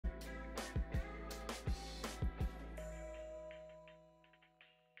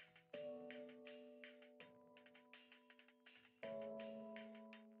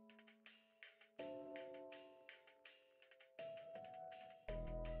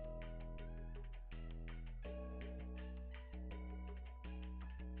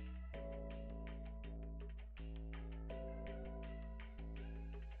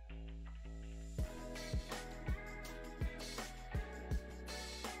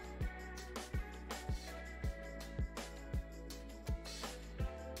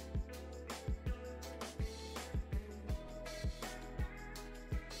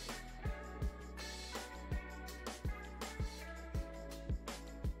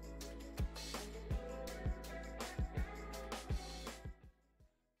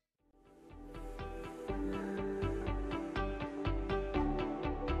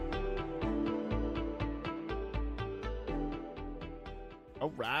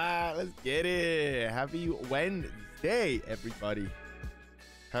Let's get it. Happy Wednesday, everybody.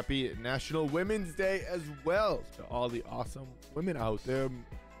 Happy National Women's Day as well to all the awesome women out there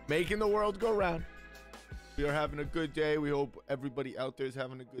making the world go round. We are having a good day. We hope everybody out there is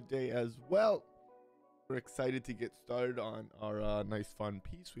having a good day as well. We're excited to get started on our nice fun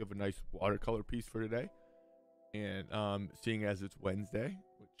piece. We have a nice watercolor piece for today. And seeing as it's Wednesday,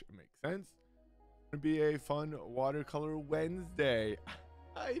 which makes sense, it's gonna be a fun watercolor Wednesday.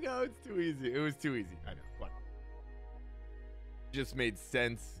 I know it's too easy. It was too easy. I know, but just made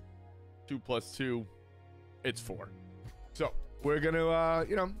sense. 2 + 2, it's 4. So we're gonna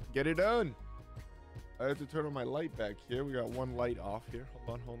get it done. I have to turn on my light back here. We got one light off here.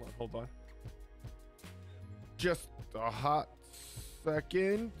 Hold on. Just a hot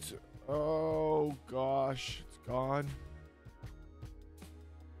second. Oh gosh, it's gone.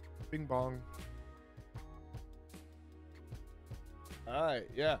 Bing bong. All right,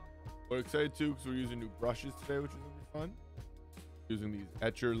 yeah, we're excited too because we're using new brushes today, which is gonna be fun. Using these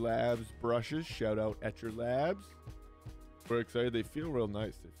Etcher Labs brushes. Shout out Etcher Labs. We're excited. They feel real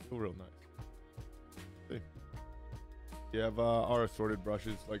nice. See. We have our assorted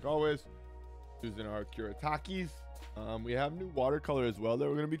brushes like always. Using our Kuritakis. We have new watercolor as well that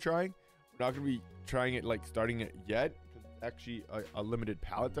we're gonna be trying. We're not gonna be trying it like starting it yet because it's actually a limited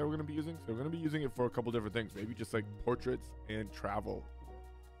palette that we're gonna be using. So we're gonna be using it for a couple different things, maybe just like portraits and travel.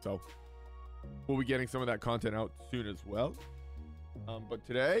 So we'll be getting some of that content out soon as well. But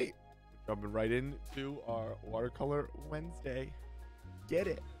today, we're jumping right into our watercolor Wednesday. Get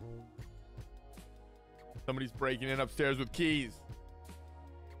it? Somebody's breaking in upstairs with keys.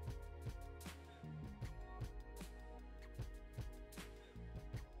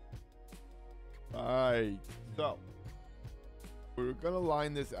 Alright, so we're gonna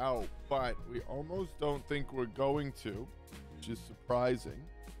line this out, but we almost don't think we're going to, which is surprising.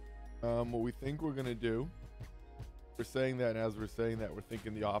 What we think we're gonna do, we're saying that, and as we're saying that, we're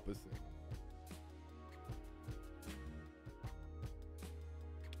thinking the opposite.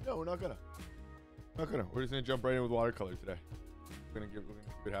 No, we're not gonna. We're just gonna jump right in with watercolor today. We're gonna see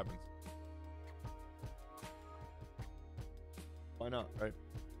what happens. Why not, right?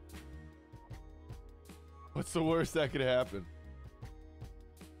 What's the worst that could happen?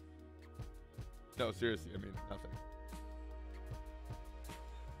 No, seriously, I mean, nothing.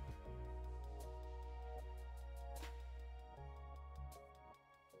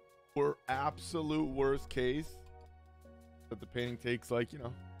 For absolute worst case, that the painting takes like,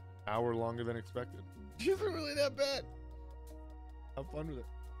 hour longer than expected. Which isn't really that bad. Have fun with it.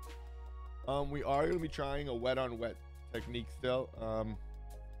 We are going to be trying a wet on wet technique still.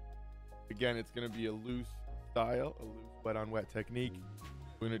 Again, it's going to be a loose style, a loose wet on wet technique.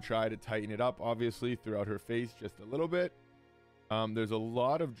 We're going to try to tighten it up, obviously, throughout her face just a little bit. There's a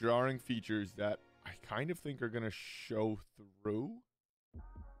lot of drawing features that I kind of think are going to show through.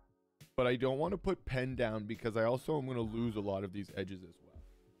 But I don't want to put pen down because I also am going to lose a lot of these edges as well.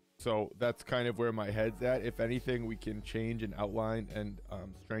 So that's kind of where my head's at. If anything, we can change and outline and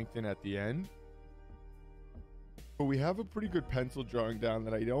strengthen at the end. But we have a pretty good pencil drawing down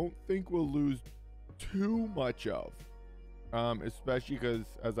that I don't think we'll lose too much of. Especially because,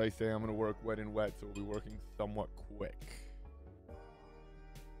 as I say, I'm going to work wet and wet, so we'll be working somewhat quick.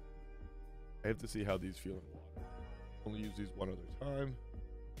 I have to see how these feel in water. Only use these one other time.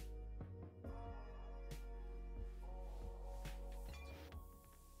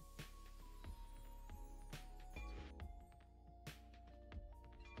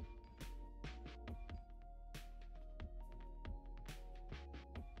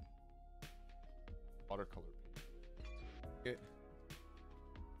 Watercolor paint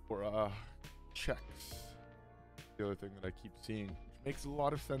for checks. The other thing that I keep seeing, which makes a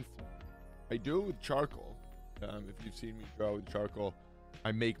lot of sense to me. I do it with charcoal. If you've seen me draw with charcoal,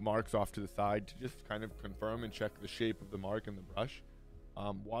 I make marks off to the side to just kind of confirm and check the shape of the mark in the brush.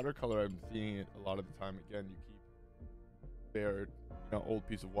 Watercolor, I'm seeing it a lot of the time. Again, you keep bare, old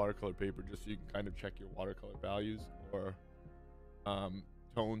piece of watercolor paper just so you can kind of check your watercolor values or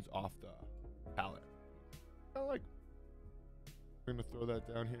tones off the palette. I'm gonna throw that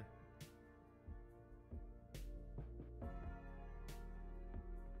down here.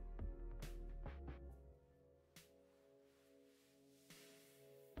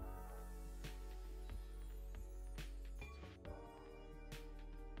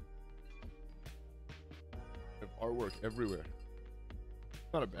 I have artwork everywhere.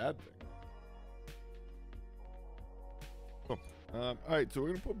 Not a bad thing. Cool. All right, so we're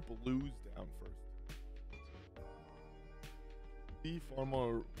gonna put blues down first. See far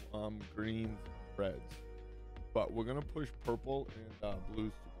more greens, reds, but we're gonna push purple and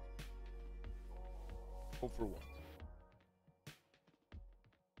blues to Oh, for one.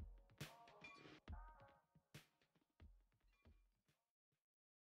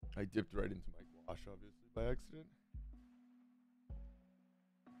 I dipped right into my gouache, obviously, by accident.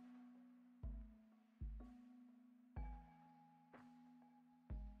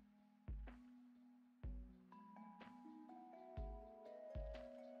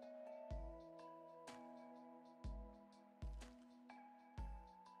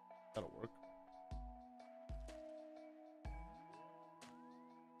 That'll work.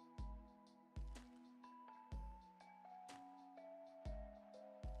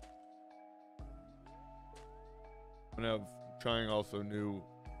 I'm trying also new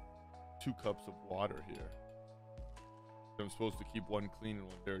 2 cups of water here. I'm supposed to keep one clean and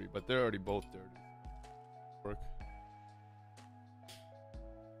one dirty, but they're already both dirty. Work.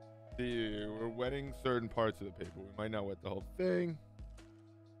 See, we're wetting certain parts of the paper. We might not wet the whole thing.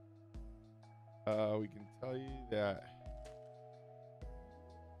 We can tell you that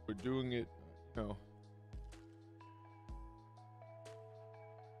we're doing it, you know,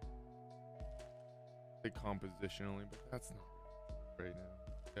 compositionally, but that's not right now.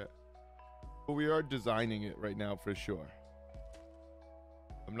 Yeah. But we are designing it right now for sure.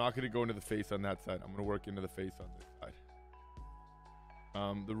 I'm not going to go into the face on that side. I'm going to work into the face on this side.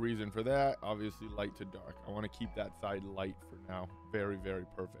 The reason for that, obviously light to dark. I want to keep that side light for now. Very, very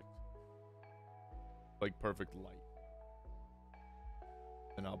perfect. Like perfect light.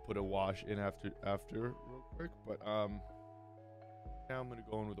 And I'll put a wash in after real quick. But now I'm going to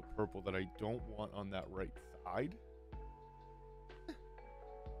go in with a purple that I don't want on that right side.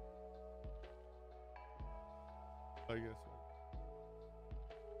 I guess so.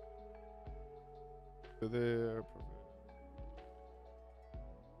 So there, perfect.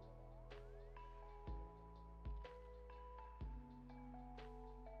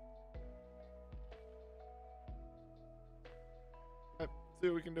 Right, see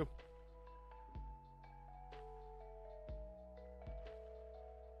what we can do.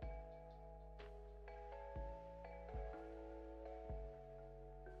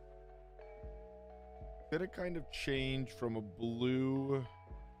 Gonna kind of change from a blue.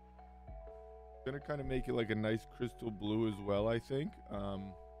 Gonna kind of make it like a nice crystal blue as well, I think. To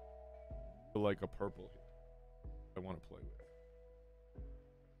like a purple here. I want to play with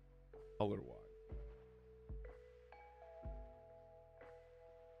color wise.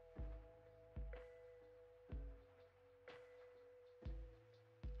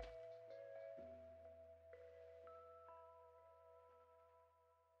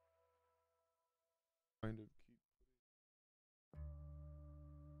 Kind of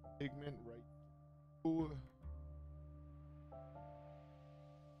keep pigment right. Ooh.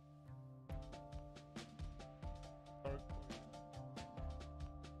 Dark.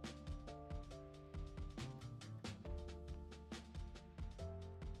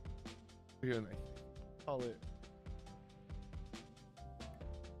 Again, I think call it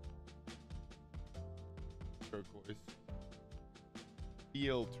turquoise.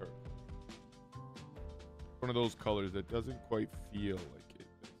 Feel turquoise. One of those colors that doesn't quite feel like it.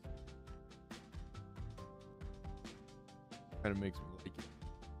 Kind of makes me like it.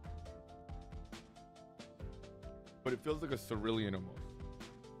 But it feels like a cerulean almost.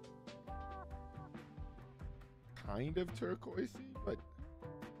 Kind of turquoisey, but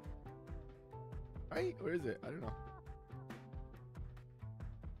right? Or is it? I don't know.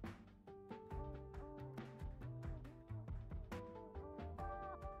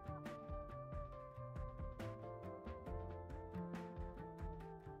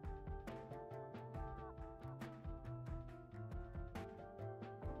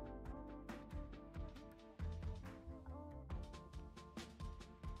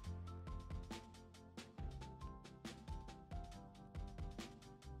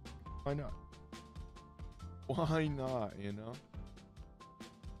 Why not? Why not, you know?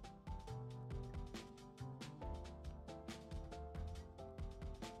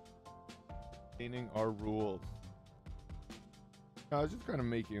 Maintaining our rules. I was just kind of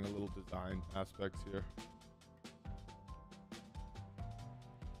making a little design aspects here.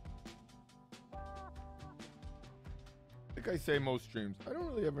 Like I say most streams, I don't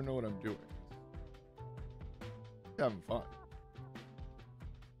really ever know what I'm doing. Just having fun.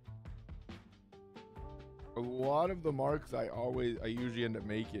 A lot of the marks I usually end up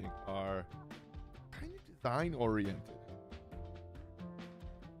making are kind of design oriented.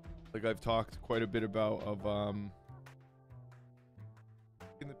 Like I've talked quite a bit about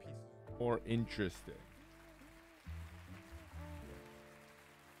making the pieces more interesting.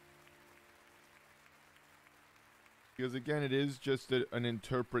 Because again, it is just an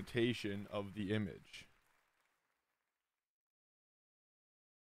interpretation of the image.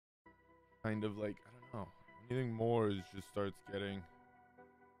 kind of like, I don't know. Anything more is just starts getting.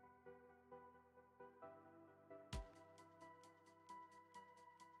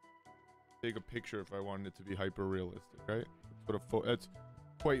 Take a picture if I wanted it to be hyper realistic, right? That's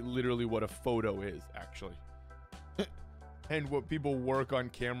quite literally what a photo is, actually. And what people work on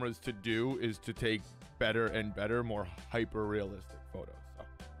cameras to do is to take better and better, more hyper realistic photos.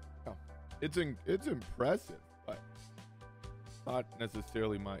 So, yeah, it's impressive, but not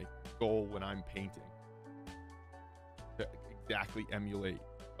necessarily my goal when I'm painting to exactly emulate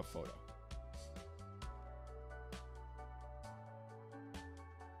a photo.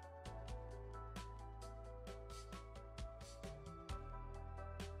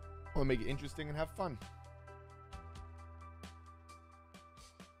 I want to make it interesting and have fun.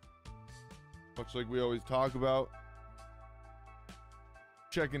 Much like we always talk about.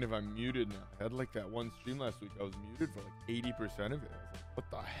 Checking if I'm muted now. I had like that one stream last week. I was muted for like 80% of it. I was like,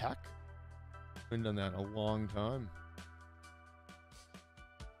 what the heck? I haven't done that in a long time.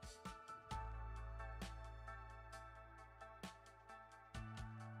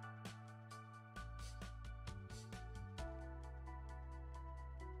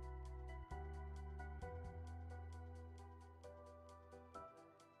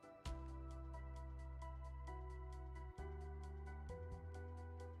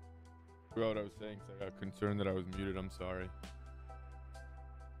 Forgot what I was saying, so I got concerned that I was muted. I'm sorry.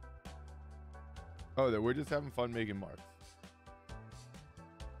 Oh, that we're just having fun making marks.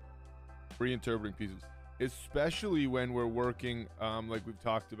 Reinterpreting pieces. Especially when we're working, like we've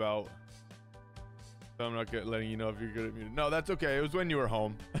talked about. So I'm not letting you know if you're good at muted. No, that's okay. It was when you were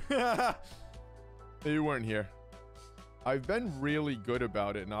home. You weren't here. I've been really good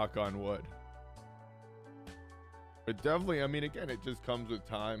about it, knock on wood. But definitely, I mean, again, it just comes with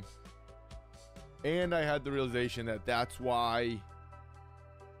time. And I had the realization that that's why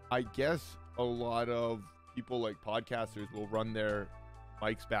I guess a lot of people like podcasters will run their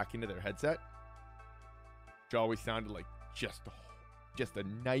mics back into their headset, which always sounded like just a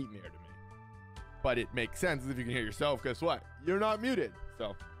nightmare to me. But it makes sense if you can hear yourself. Guess what? You're not muted.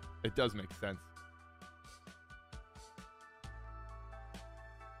 So it does make sense.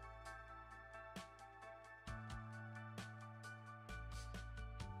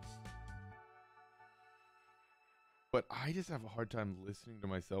 But I just have a hard time listening to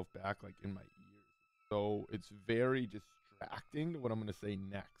myself back, like in my ears. So it's very distracting to what I'm going to say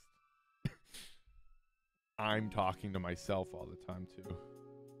next. I'm talking to myself all the time, too.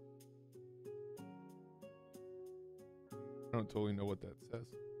 I don't totally know what that says.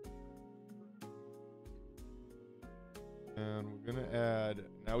 And we're going to add,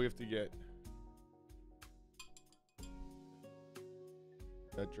 now we have to get,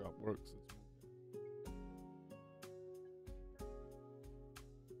 that drop works.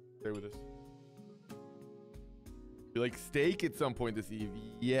 Stay with us. You like steak at some point this eve?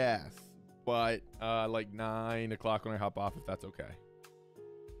 Yes, but like 9 o'clock when I hop off, if that's okay.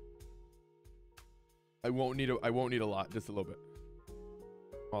 I won't need a lot, just a little bit.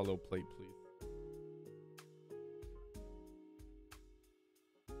 A little plate, please.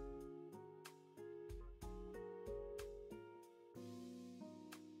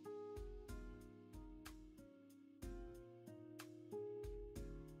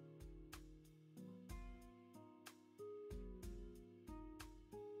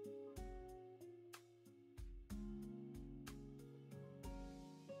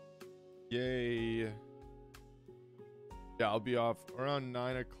 Yay. Yeah, I'll be off around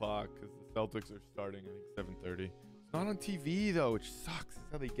 9 o'clock because the Celtics are starting, I think, 7:30. It's not on TV, though, which sucks. That's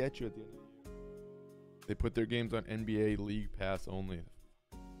how they get you at the end of the year. They put their games on NBA League Pass only.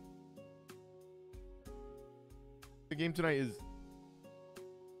 The game tonight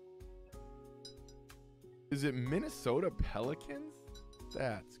is it Minnesota Pelicans?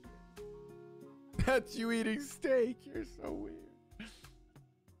 That's great. That's you eating steak. You're so weird.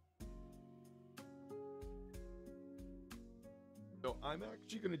 So I'm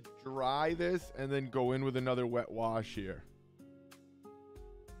actually going to dry this and then go in with another wet wash here.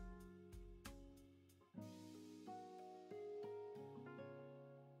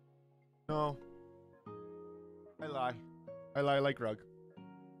 No. I lie. I lie like rug.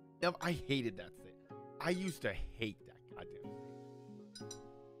 Yep, I hated that thing. I used to hate that goddamn thing.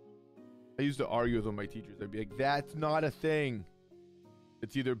 I used to argue with my teachers. I'd be like, that's not a thing.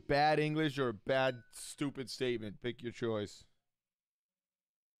 It's either bad English or a bad, stupid statement. Pick your choice.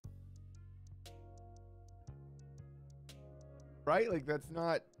 Right? Like, that's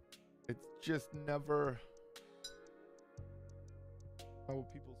not, it's just never not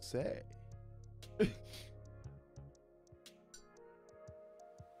what people say.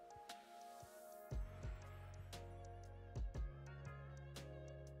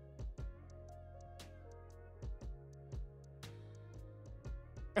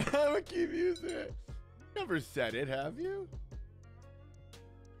 I'm gonna keep using it. Never said it, have you?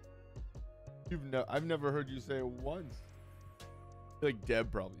 I've never heard you say it once. I feel like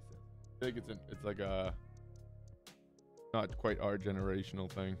Deb probably said it. I think it's like a not quite our generational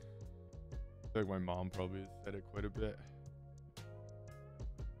thing. I feel like my mom probably has said it quite a bit.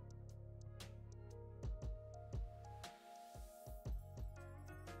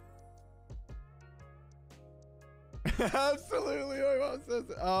 Absolutely, my mom says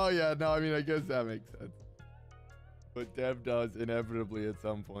it. Oh yeah, no, I mean I guess that makes sense. But Deb does inevitably at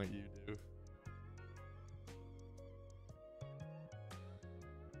some point. You do.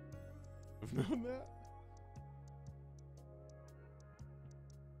 I've known that.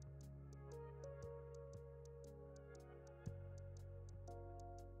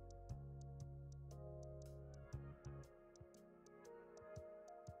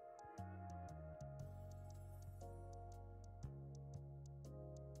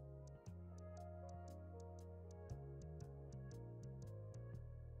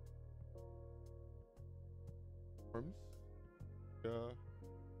 Worms. Yeah.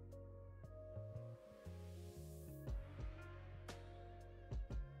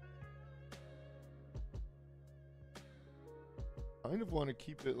 Kind of want to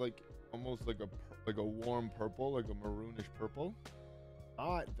keep it like almost like a warm purple, like a maroonish purple.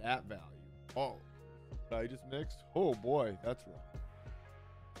 Not that value. Oh, I just mixed. Oh boy, that's wrong.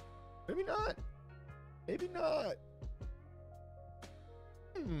 Maybe not. Maybe not.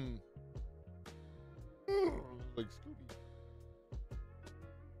 Like Scooby.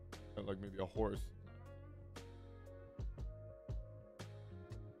 Like maybe a horse.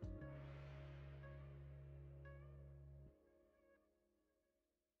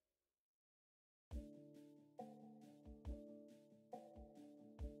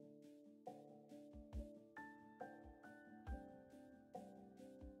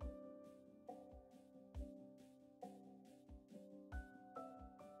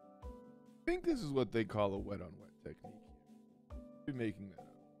 I think this is what they call a wet on wet technique here. Be making that up.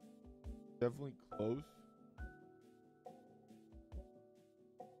 Definitely close.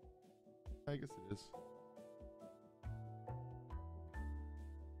 I guess it is.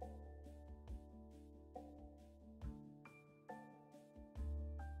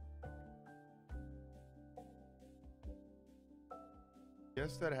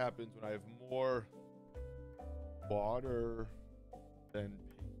 Guess that happens when I have more water than paint.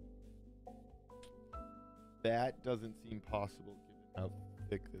 That doesn't seem possible given how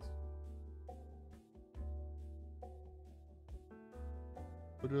thick this is.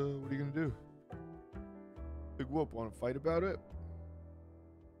 But what are you gonna do? Big whoop, wanna fight about it?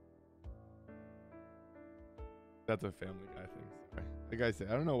 That's a Family Guy thing. Sorry. Like I said,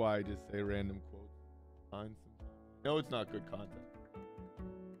 I don't know why I just say random quotes. No, it's not good content.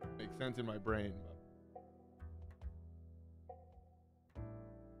 Makes sense in my brain, but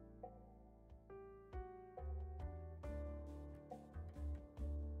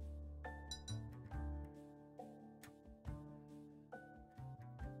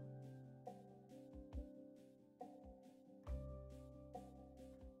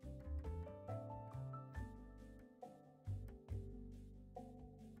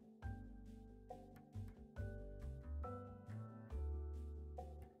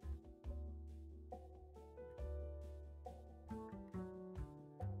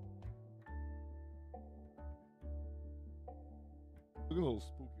looking a little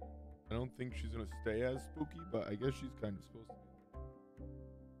spooky. I don't think she's gonna stay as spooky, but I guess she's kind of supposed to be.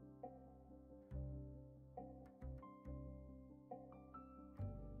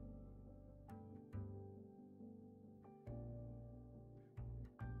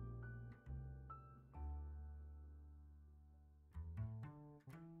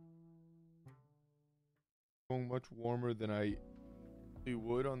 Going much warmer than I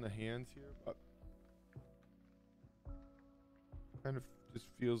would on the hands here, but kind of just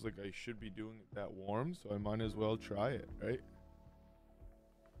feels like I should be doing it that warm, so I might as well try it, right?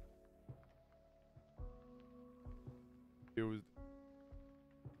 There was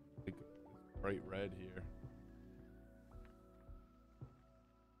like this bright red here.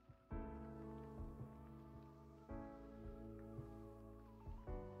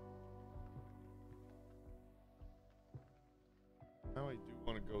 Now I do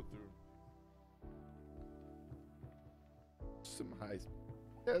want to go through some highs.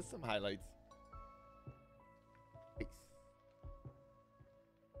 Yeah, some highlights. Nice.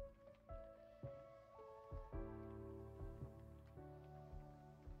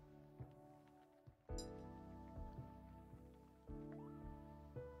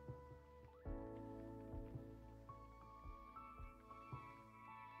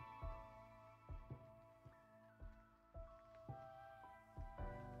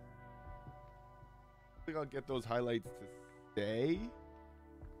 think I'll get those highlights to stay.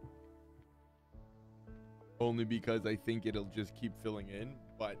 Only because I think it'll just keep filling in.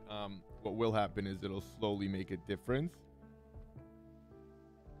 But what will happen is it'll slowly make a difference.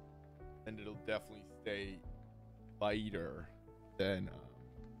 And it'll definitely stay lighter than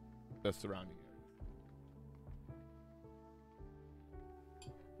the surrounding areas.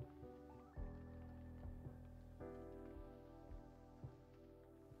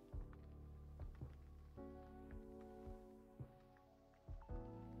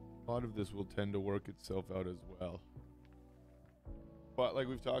 A lot of this will tend to work itself out as well. But like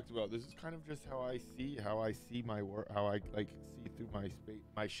we've talked about, this is kind of just how I see my work, how I like see through my space,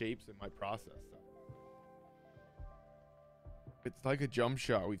 my shapes and my process. It's like a jump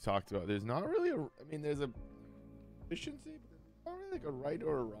shot we talked about. There's not really there's a efficiency, but there's not really like a right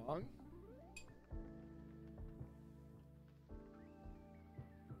or a wrong.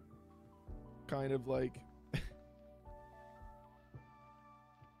 Kind of like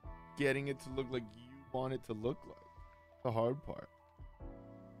getting it to look like you want it to look like. The hard part.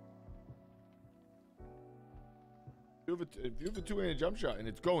 If you have a two-handed jump shot and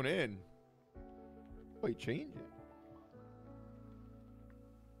it's going in, wait, change it.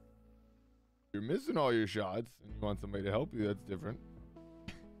 You're missing all your shots and you want somebody to help you, that's different.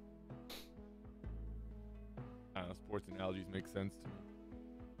 I don't know, sports analogies make sense to me.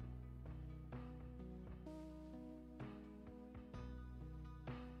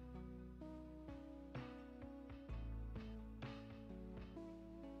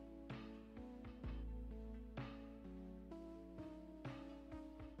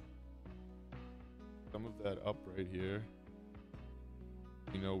 Some of that up right here,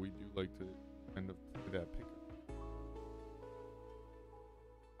 you know, we do like to kind of do that pick up.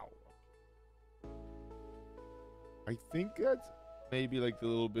 Ow. I think that's maybe like the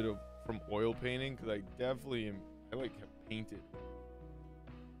little bit of from oil painting, because I like have painted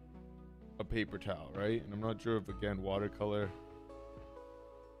a paper towel, right? And I'm not sure if, again, watercolor,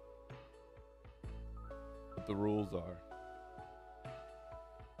 what the rules are.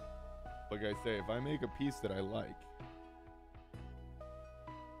 Like I say, if I make a piece that I like,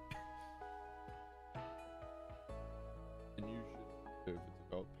 and you should, if it's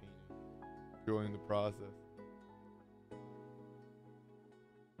about painting, enjoying the process.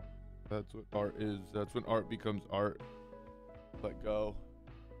 That's what art is. That's when art becomes art. Let go.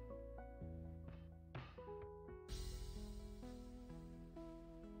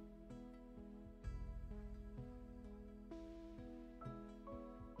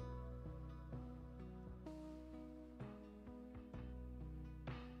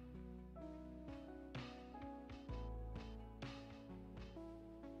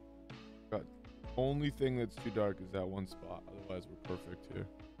 Only thing that's too dark is that one spot. Otherwise, we're perfect here.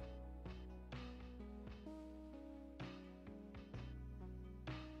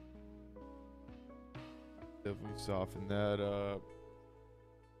 Definitely soften that up.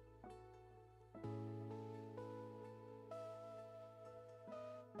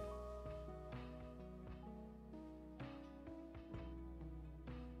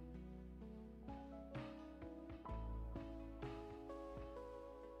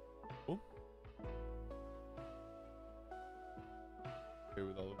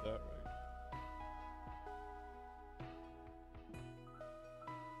 With all of that, right?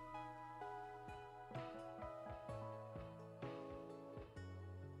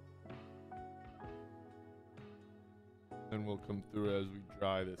 Then we'll come through as we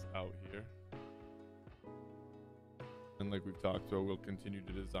dry this out here. And like we've talked about, we'll continue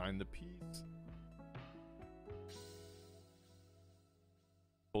to design the piece.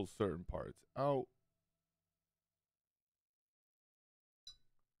 Pull certain parts out.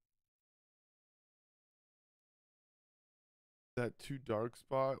 That too dark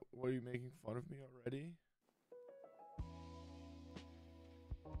spot. What, are you making fun of me already?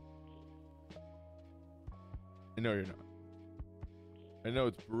 I know you're not. I know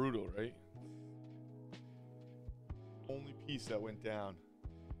it's brutal, right? Only piece that went down.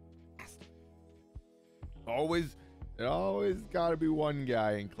 It always gotta be one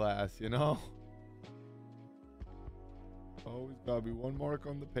guy in class, you know? Always gotta be one mark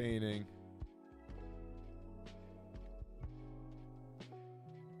on the painting.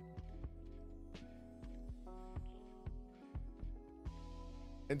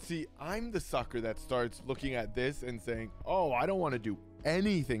 And see, I'm the sucker that starts looking at this and saying, oh, I don't want to do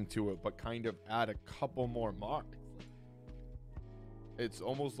anything to it, but kind of add a couple more marks. It's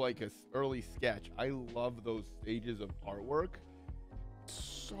almost like an early sketch. I love those stages of artwork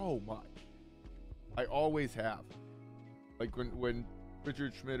so much. I always have. Like when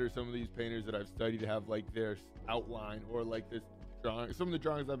Richard Schmidt or some of these painters that I've studied have like their outline or like this drawing. Some of the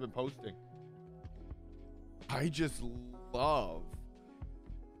drawings I've been posting. I just love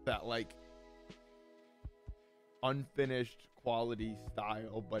that like unfinished quality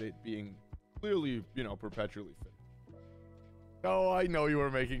style, but it being clearly, you know, perpetually finished. Oh, I know you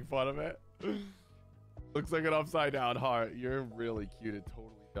were making fun of it. Looks like an upside down heart. You're really cute. It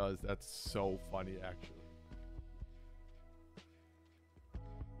totally does. That's so funny, actually.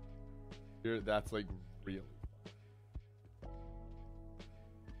 That's like really funny.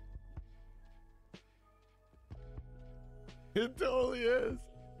 It totally is.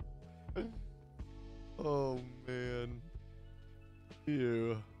 Oh man.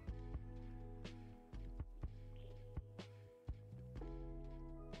 Ew.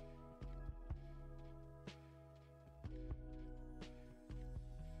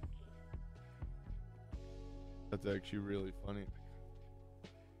 That's actually really funny.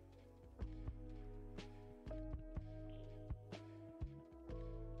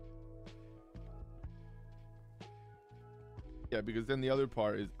 Yeah, because then the other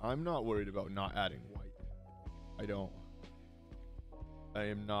part is I'm not worried about not adding white. I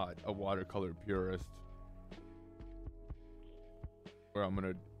am not a watercolor purist where I'm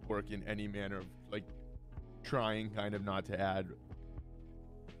gonna work in any manner of like trying kind of not to add,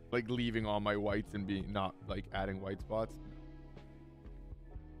 like leaving all my whites and being not like adding white spots.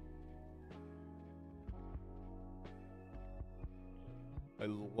 I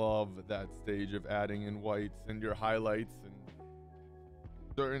love that stage of adding in whites and your highlights and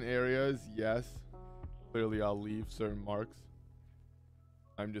certain areas. Yes, clearly I'll leave certain marks.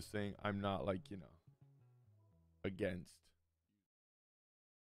 I'm just saying I'm not like, you know, against.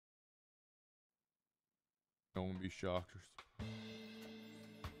 No one be shocked.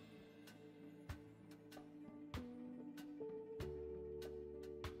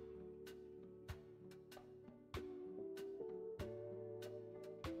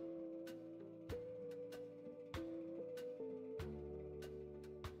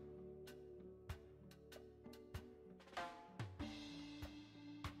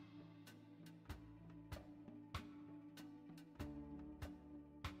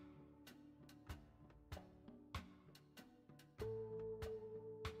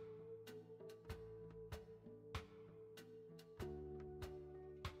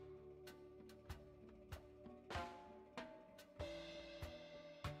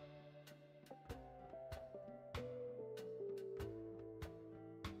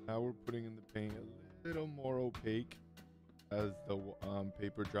 Now we're putting in the paint a little more opaque as the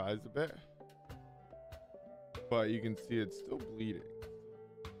paper dries a bit, but you can see it's still bleeding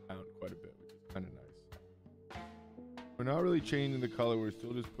down quite a bit, which is kind of nice. We're not really changing the color, we're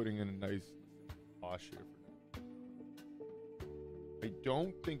still just putting in a nice wash here for now. I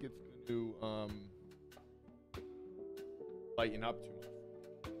don't think it's going to lighten up too much.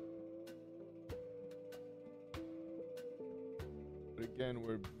 Again,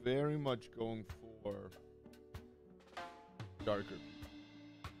 we're very much going for darker.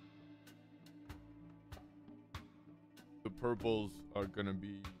 The purples are gonna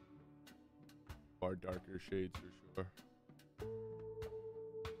be our darker shades for sure.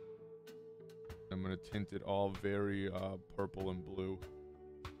 I'm gonna tint it all very purple and blue.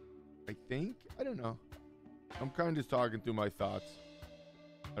 I think, I don't know. I'm kind of just talking through my thoughts.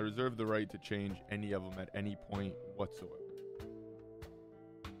 I reserve the right to change any of them at any point whatsoever.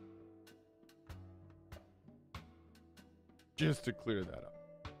 Just to clear that up.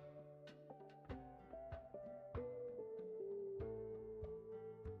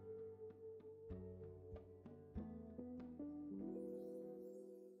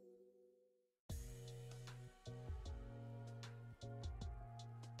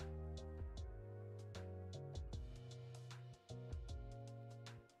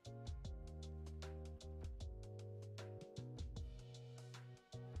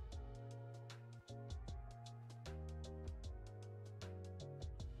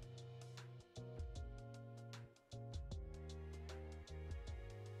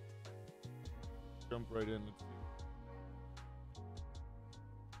 Jump right in. Let's see.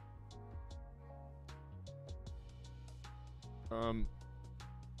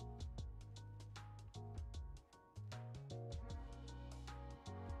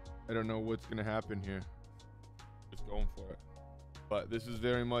 I don't know what's gonna happen here. Just going for it. But this is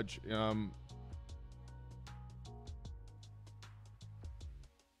very much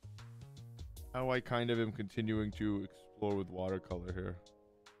how I kind of am continuing to explore with watercolor here.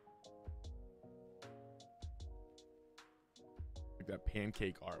 That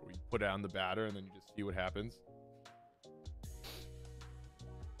pancake art where you put it on the batter and then you just see what happens.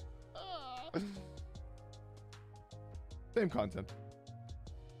 Same concept.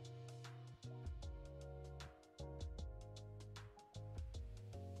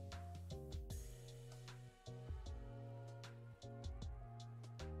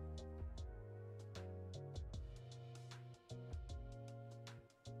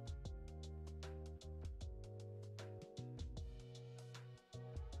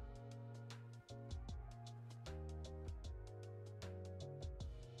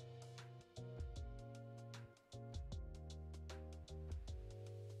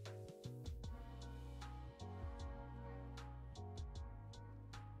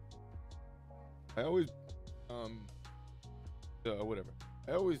 I always, whatever.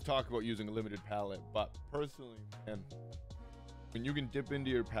 I always talk about using a limited palette, but personally, man, when you can dip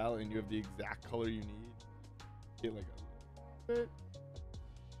into your palette and you have the exact color you need, get like a bit.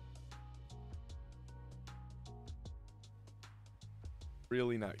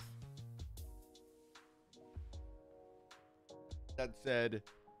 Really nice. That said,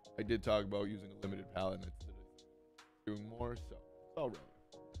 I did talk about using a limited palette instead of doing more, so it's all relative.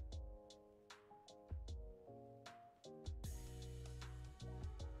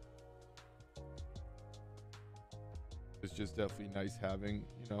 It's just definitely nice having,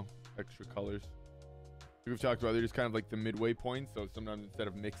 you know, extra colors. We've talked about they're just kind of like the midway points, so sometimes instead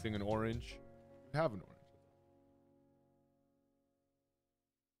of mixing an orange, you have an orange.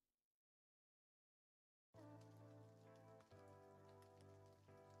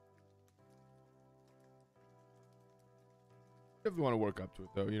 You definitely want to work up to it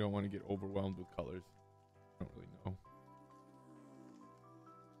though. You don't want to get overwhelmed with colors. I don't really know.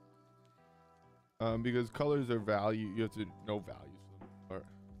 Because colors are value. You have to know values for the most part,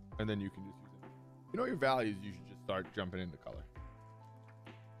 and then you can just use it. You know your values, you should just start jumping into color.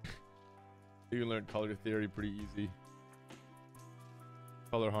 You can learn color theory pretty easy.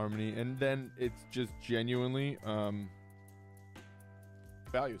 Color harmony, and then it's just genuinely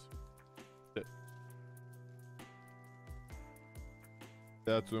values. That's it.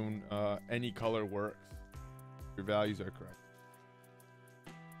 That's when any color works. Your values are correct.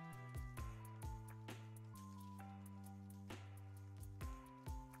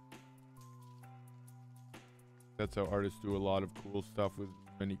 That's how artists do a lot of cool stuff with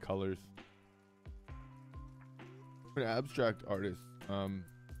many colors. An abstract artist, I don't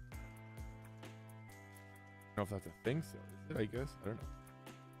know if that's a thing still, is it? I guess, I don't know.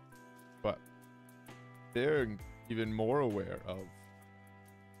 But they're even more aware of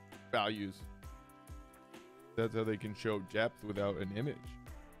values. That's how they can show depth without an image.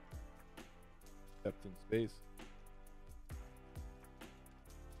 Depth in space.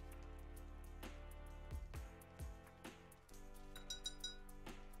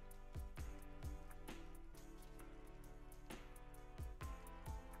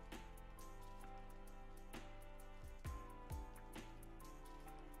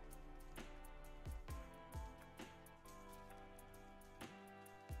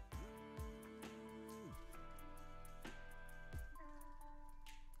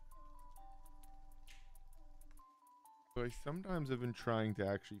 So I sometimes have been trying to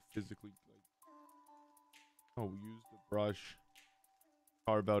actually physically use the brush,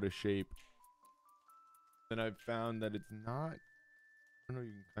 carve out a shape. Then I've found that it's not, I don't know,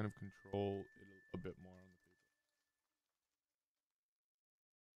 you can kind of control it a bit more on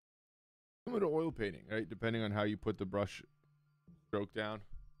the paper. Similar to oil painting, right? Depending on how you put the brush stroke down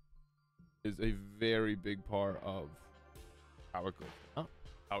is a very big part of how it goes down,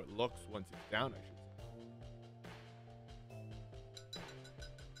 how it looks once it's down, I should say.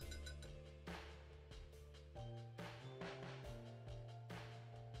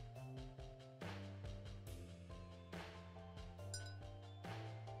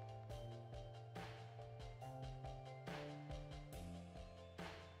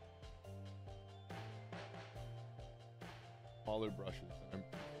 Smaller brushes than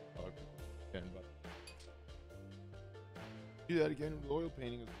I'm but do that again with oil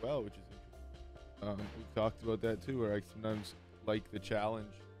painting as well, which is interesting. We've talked about that too, where I sometimes like the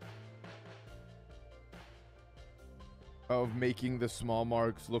challenge of making the small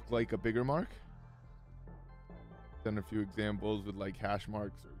marks look like a bigger mark. Done a few examples with like hash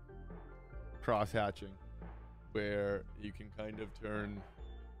marks or cross hatching, where you can kind of turn,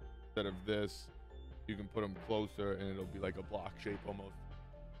 instead of this, you can put them closer and it'll be like a block shape almost.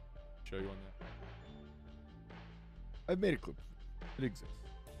 Show you on that. I've made a clip. It exists.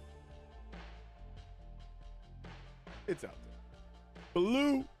 It's out there.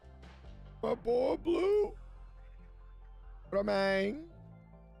 Blue. My boy Blue. What up, man?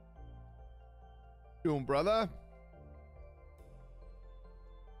 Doing, brother?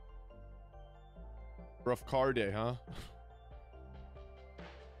 Rough car day, huh?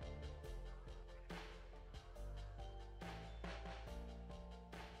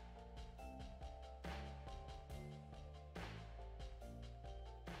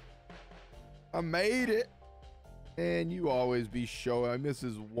 I made it. And you always be showing. I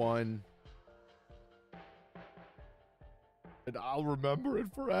misses one. And I'll remember it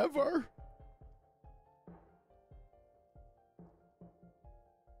forever.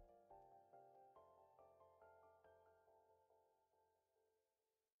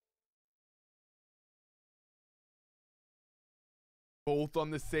 Both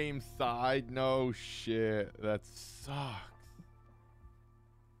on the same side? No shit. That sucks.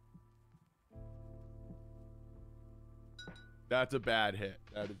 That's a bad hit.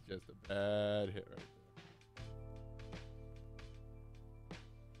 That is just a bad hit right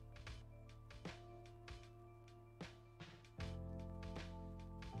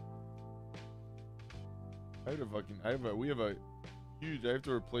there. We have a huge, I have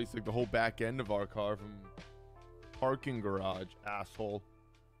to replace like the whole back end of our car from parking garage, asshole.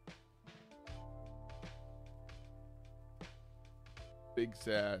 Big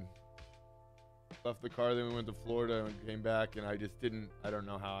sad. Left the car, then we went to Florida and came back, and I don't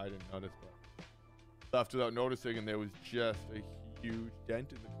know how I didn't notice, but left without noticing, and there was just a huge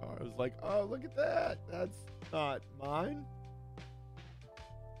dent in the car. I was like, oh, look at that. That's not mine.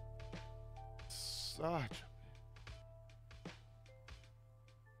 Such.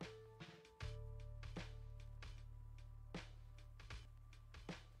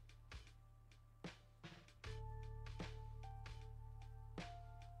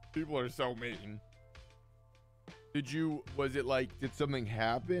 People are so mean. Was it like, did something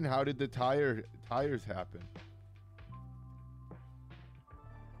happen? How did the tires happen?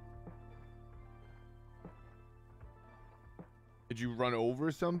 Did you run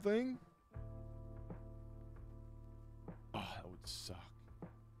over something? Oh, that would suck.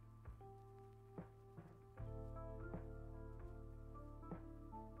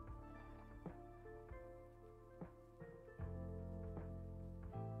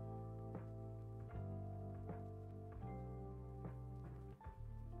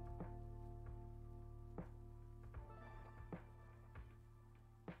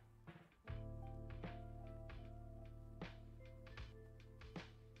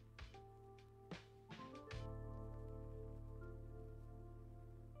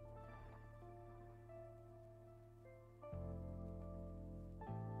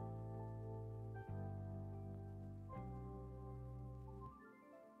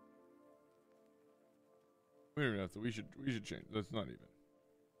 We don't even have to. We should change. That's not even.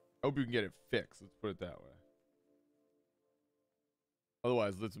 I hope you can get it fixed. Let's put it that way.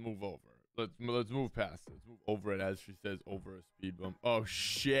 Otherwise, let's move over. Let's move past it. Let's move over it, as she says, over a speed bump. Oh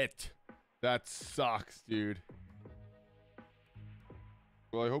shit, that sucks, dude.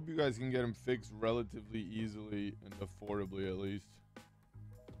 Well, I hope you guys can get them fixed relatively easily and affordably, at least.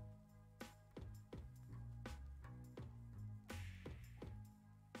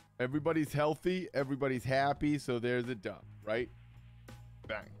 Everybody's healthy, everybody's happy, so there's a dub, right?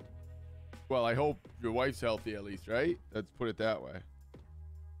 Bang. Well, I hope your wife's healthy at least, right? Let's put it that way.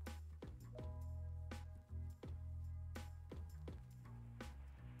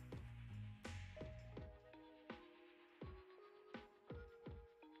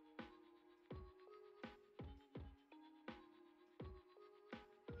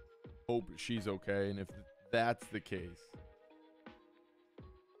 Hope she's okay, and if that's the case,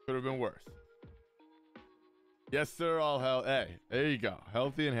 could have been worse. Yes, sir. All hell. Hey, there you go.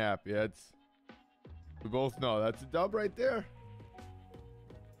 Healthy and happy. We both know that's a dub right there.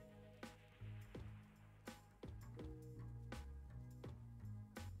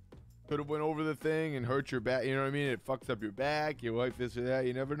 Could have went over the thing and hurt your back. You know what I mean? It fucks up your back, your wife, this or that.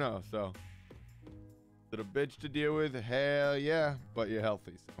 You never know. So, little bitch to deal with. Hell yeah. But you're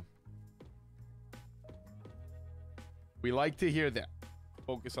healthy, so. We like to hear that.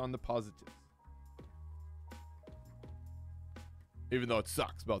 Focus on the positives. Even though it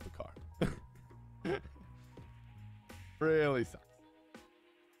sucks about the car. Really sucks.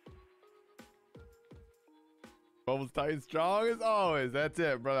 Bubbles tight and strong as always. That's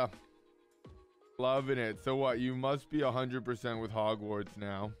it, brother. Loving it. So what? You must be 100% with Hogwarts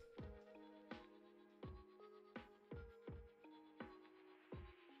now.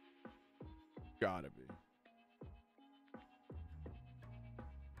 Gotta be.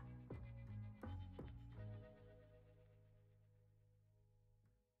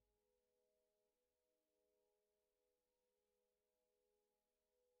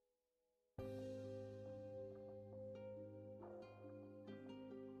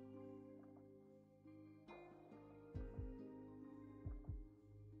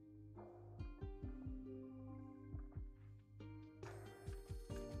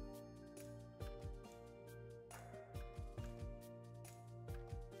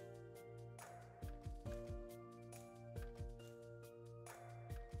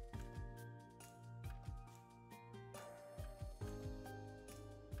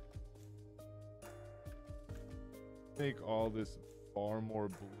 make all this far more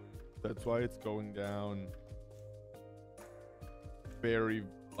blue. That's why it's going down very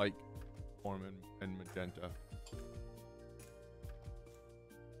like warm and magenta.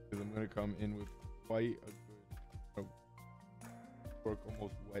 Because I'm gonna come in with quite a good work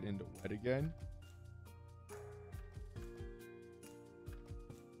almost wet into wet again.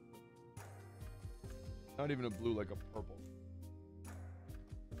 Not even a blue, like a purple.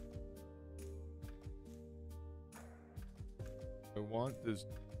 I want this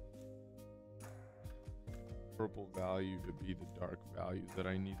purple value to be the dark values that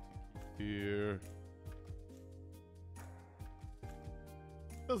I need to keep here.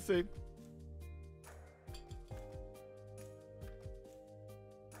 We'll see.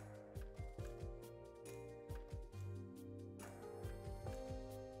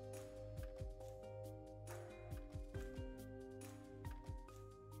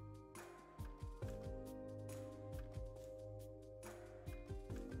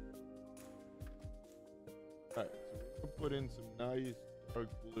 Alright, so we'll put in some nice dark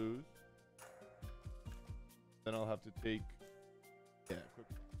blues. Then I'll have to take, yeah, quick,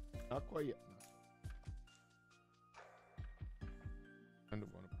 not quite yet. No. Kind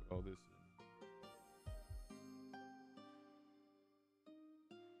of want to put all this in.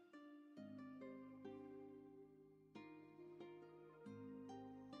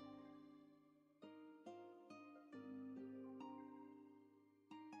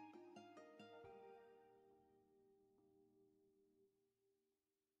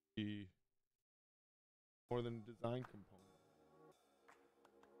 More than a design component.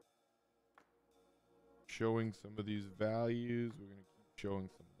 Showing some of these values. We're going to keep showing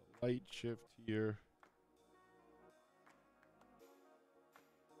some of the light shift here.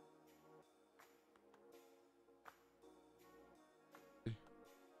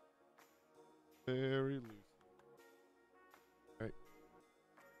 Very loose. Right.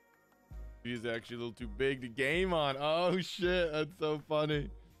 He's actually a little too big to game on. Oh shit, that's so funny.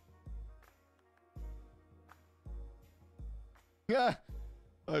 Yeah,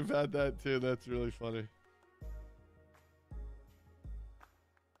 I've had that too. That's really funny.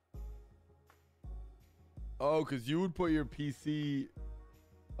 Oh, because you would put your PC.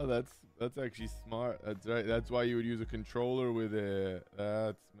 Oh, that's actually smart. That's right. That's why you would use a controller with it.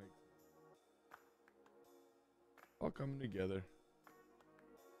 That's makes all coming together.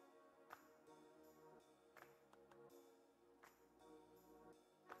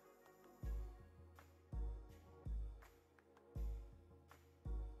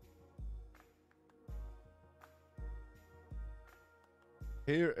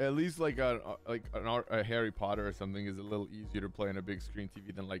 Here, at least like a Harry Potter or something is a little easier to play on a big screen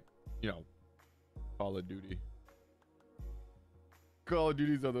TV than like, you know, Call of Duty. Call of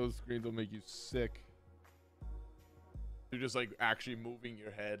Duties on those screens will make you sick. You're just like actually moving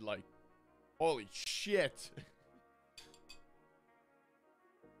your head like, holy shit.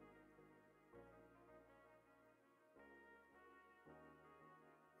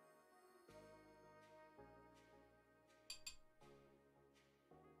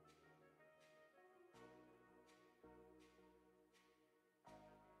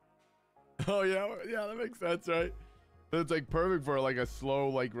 Oh yeah, yeah, that makes sense, right? It's like perfect for like a slow,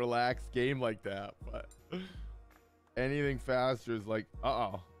 like relaxed game like that. But anything faster is like,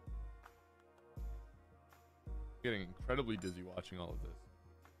 uh-oh. Getting incredibly dizzy watching all of this.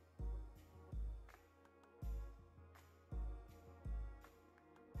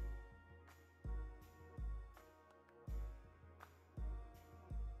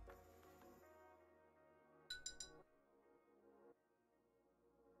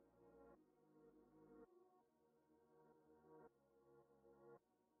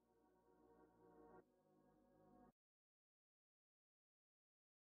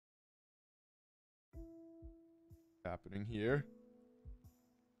 Happening here.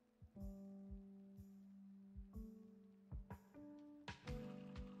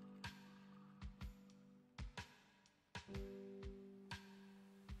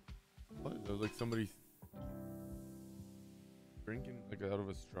 What? There's like somebody drinking like out of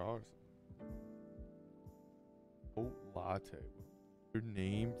a straw or something. Oat latte. Your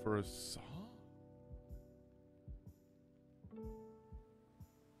name for a song?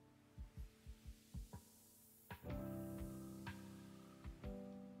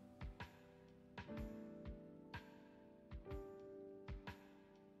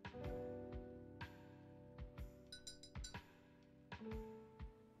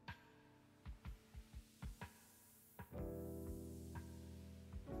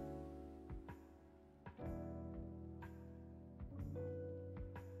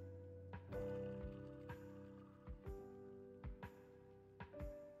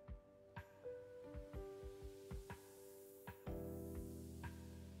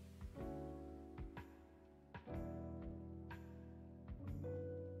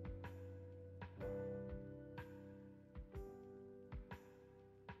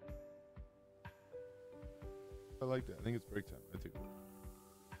 I like that. I think it's break time. I take a break.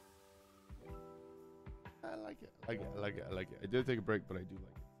 I like it. I like it. I like it. I like it. I did take a break, but I do like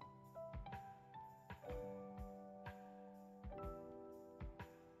it.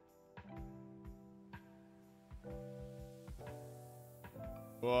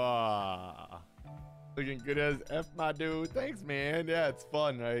 Wow. Looking good as F, my dude. Thanks, man. Yeah, it's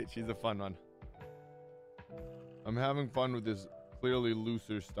fun, right? She's a fun one. I'm having fun with this clearly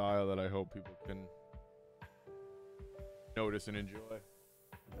looser style that I hope people can notice and enjoy.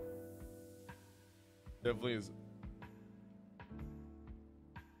 Definitely is.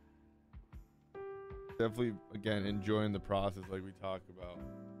 Definitely, again, enjoying the process like we talked about.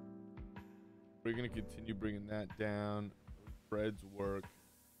 We're going to continue bringing that down. Threads work.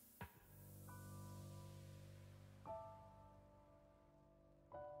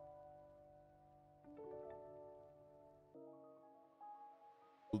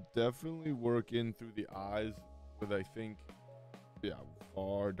 We'll definitely work in through the eyes with, I think, yeah,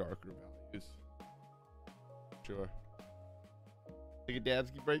 far darker values. Sure. Take a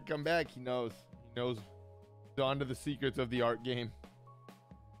Dabsky break, come back. He knows. He knows. He's on to the secrets of the art game.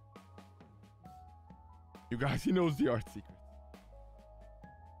 You guys, he knows the art secrets.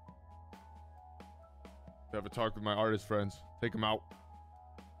 Have a talk with my artist friends. Take them out.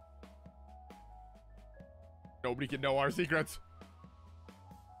 Nobody can know our secrets.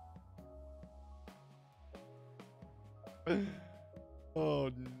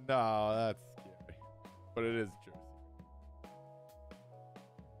 Oh no, that's scary. But it is true.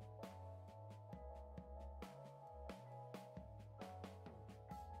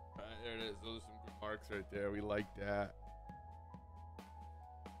 Alright, there it is. Those are some good marks right there. We like that.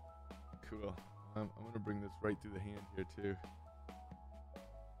 Cool. I'm gonna bring this right through the hand here too.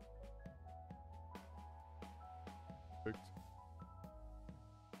 Perfect.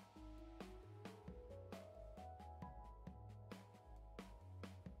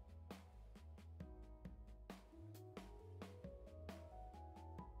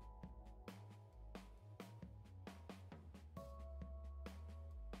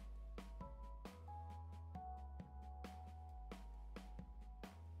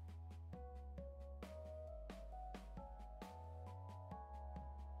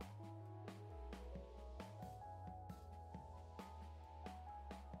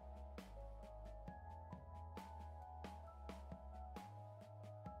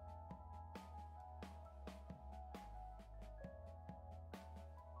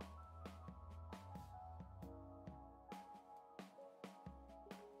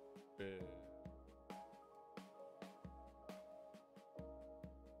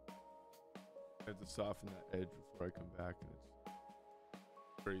 I have to soften that edge before I come back, and it's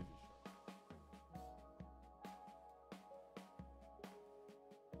crazy sharp.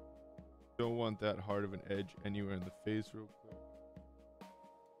 Don't want that hard of an edge anywhere in the face real quick.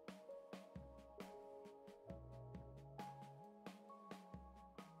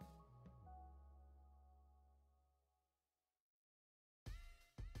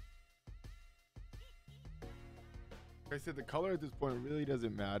 Like I said, the color at this point really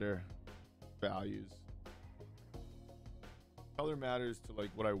doesn't matter. Values. Color matters to like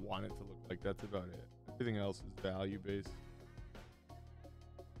what I want it to look like. That's about it. Everything else is value based.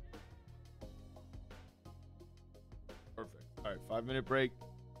 Perfect. All right, 5-minute break.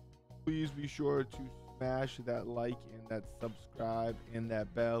 Please be sure to smash that like and that subscribe and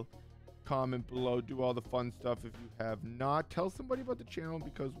that bell. Comment below. Do all the fun stuff if you have not. Tell somebody about the channel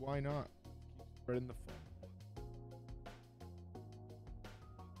because why not? Keep spreading the fun.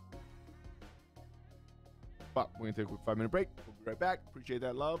 But we're going to take a quick 5-minute break. We'll be right back. Appreciate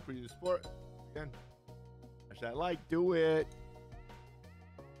that love. Appreciate the support. Again, smash that like. Do it.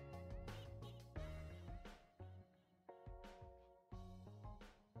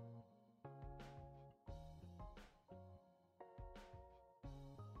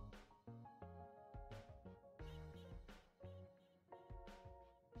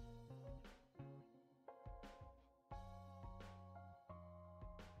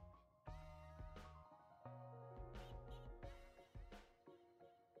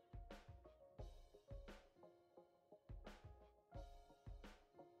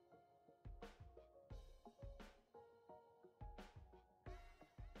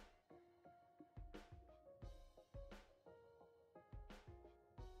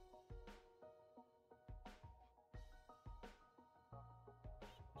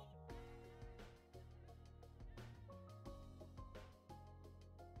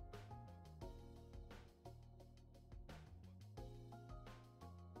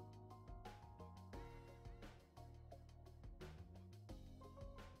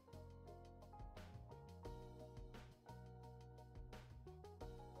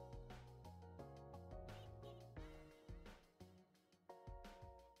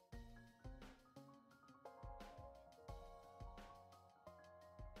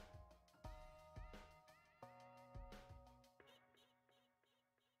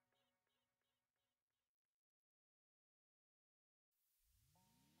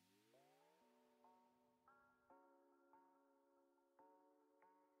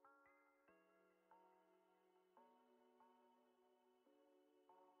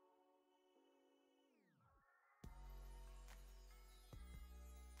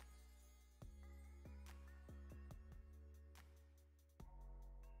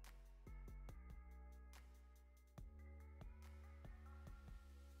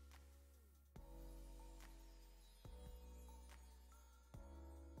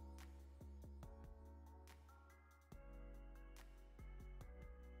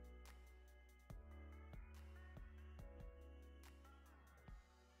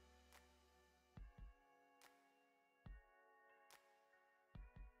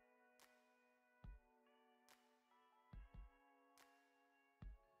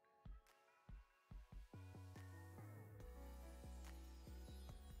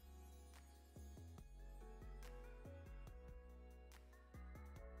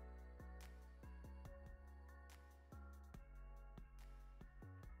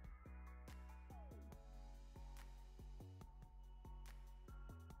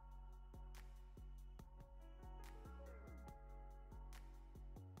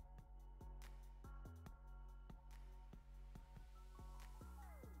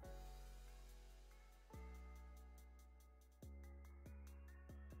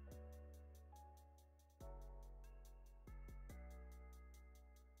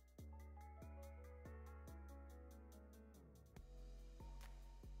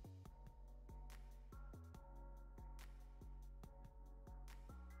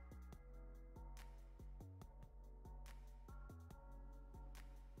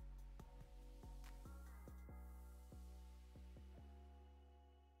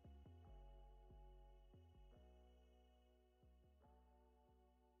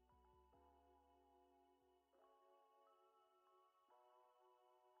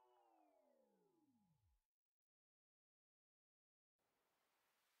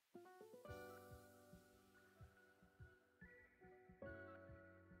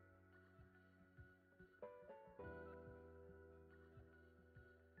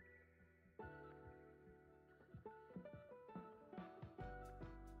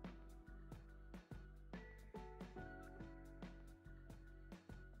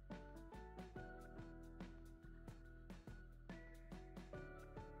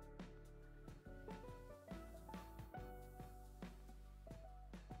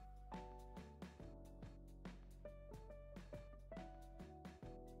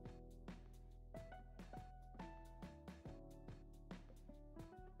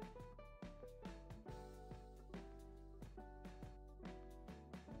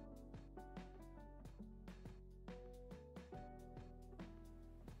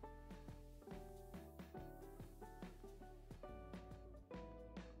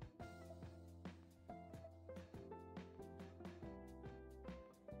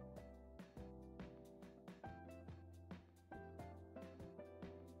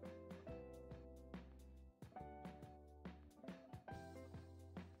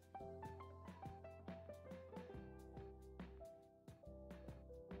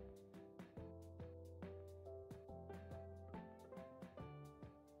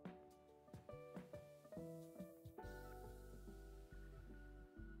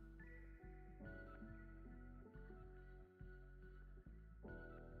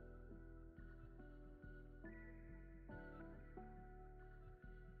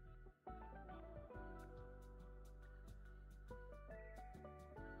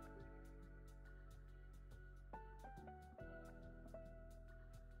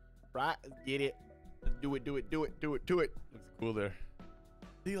 right, let's get it. Let's do it. Looks cool there.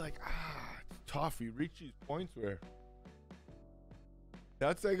 See, like, it's tough. You reach these points where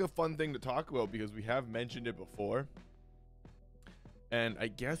that's like a fun thing to talk about because we have mentioned it before. And I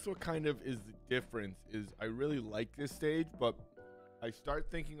guess what kind of is the difference is I really like this stage, but I start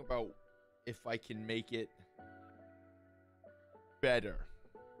thinking about if I can make it better.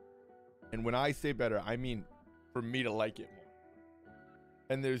 And when I say better, I mean for me to like it more.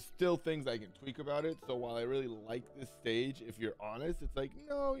 And there's still things I can tweak about it. So while I really like this stage, if you're honest, it's like,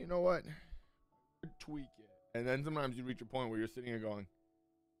 no, you know what? Tweak it. And then sometimes you reach a point where you're sitting here going,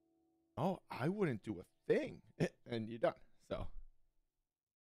 oh, I wouldn't do a thing. And you're done. So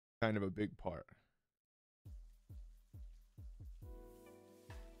kind of a big part.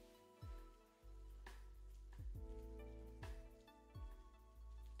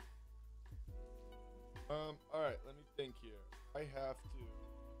 All right, let me think here. I have to.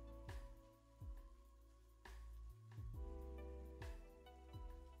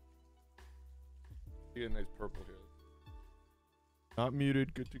 Get a nice purple here. Not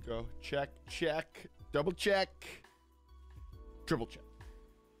muted, good to go. Check, double check, triple check.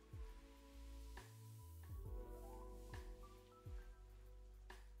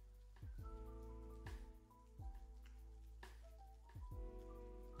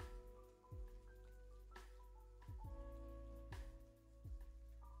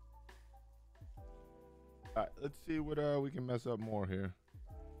 All right, let's see what we can mess up more here.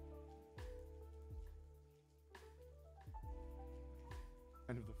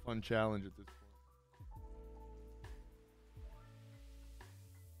 Kind of the fun challenge at this point.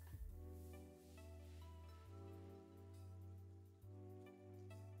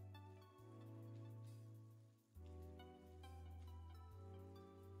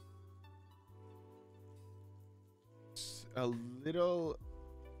 A little.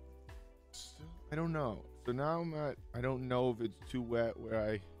 I don't know. So now I'm at, I don't know if it's too wet where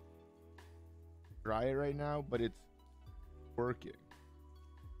I dry it right now, but it's working.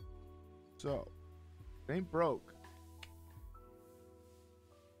 So, it ain't broke.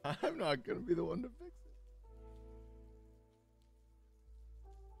 I'm not gonna be the one to fix it.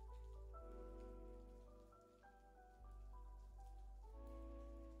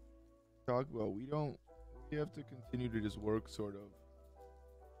 Talk about, we have to continue to just work sort of.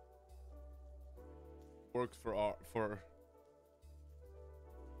 Works for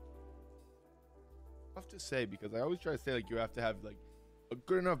tough to say because I always try to say like you have to have like a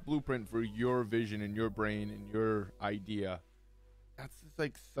good enough blueprint for your vision and your brain and your idea. That's just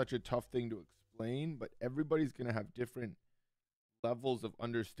like such a tough thing to explain, but everybody's gonna have different levels of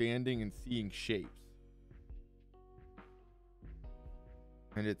understanding and seeing shapes.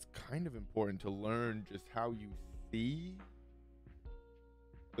 And it's kind of important to learn just how you see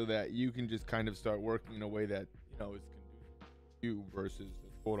so that you can just kind of start working in a way that, you know, is conducive to you versus the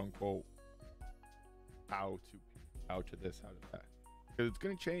quote unquote how to this, how to that. Because it's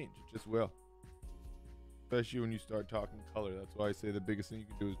going to change. It just will. Especially when you start talking color. That's why I say the biggest thing you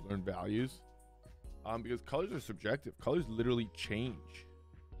can do is learn values. Because colors are subjective. Colors literally change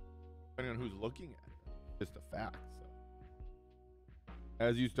depending on who's looking at it. Just a fact.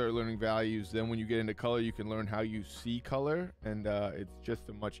 As you start learning values, then when you get into color, you can learn how you see color, and it's just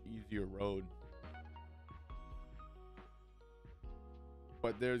a much easier road.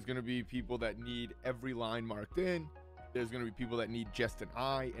 But there's going to be people that need every line marked in. There's going to be people that need just an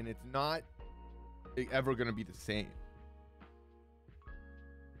eye, and it's not ever going to be the same.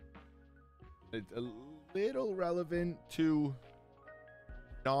 It's a little relevant to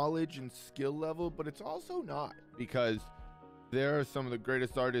knowledge and skill level, but it's also not, because there are some of the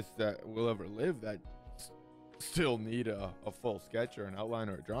greatest artists that will ever live that still need a full sketch or an outline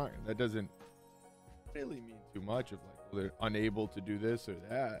or a drawing. That doesn't really mean too much of like, well, they're unable to do this or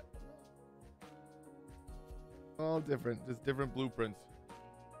that. All different, just different blueprints.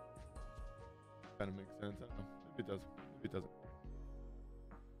 Kind of makes sense. I don't know. Maybe it does. Maybe it doesn't.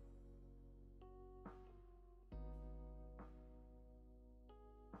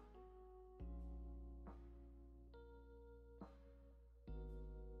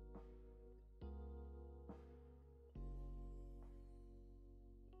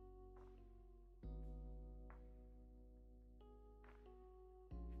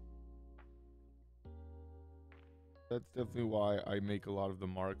 That's definitely why I make a lot of the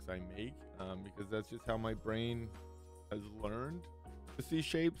marks I make, because that's just how my brain has learned to see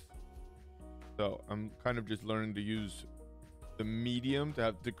shapes. So I'm kind of just learning to use the medium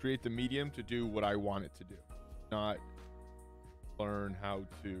to create the medium to do what I want it to do, not learn how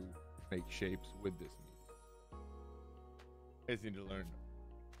to make shapes with this medium. I just need to learn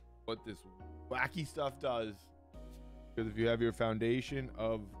what this wacky stuff does. Because if you have your foundation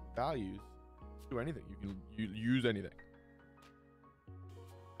of values, do anything. You use anything.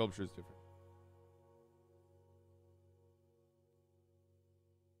 Sculpture is different.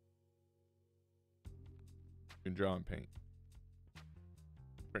 You can draw and paint,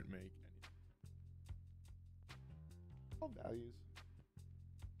 print, make, anything. All values.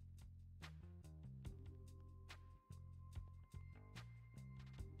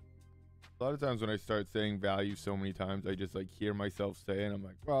 A lot of times when I start saying value so many times, I just like hear myself say it, and I'm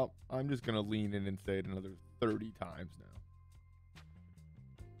like, well, I'm just gonna lean in and say it another 30 times now.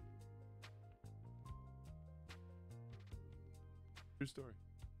 True story.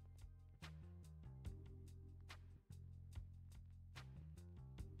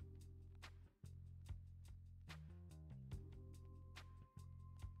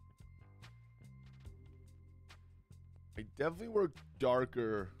 I definitely work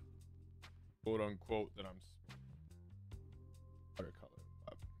darker, quote unquote, than I'm watercolor.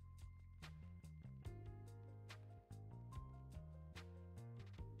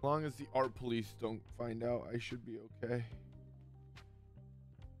 As long as the art police don't find out, I should be okay.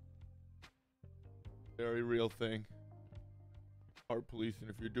 Very real thing. Art police, and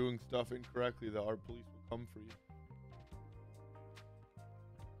if you're doing stuff incorrectly, the art police will come for you.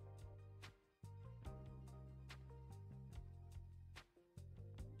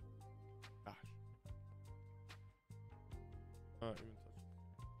 Not even touch it.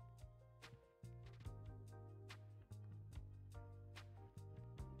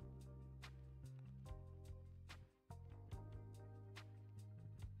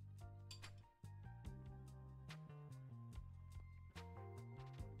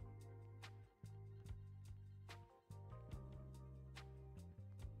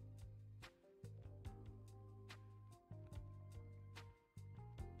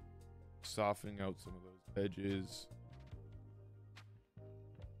 Softening out some of those edges.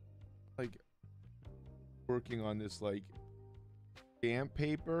 Like working on this like stamp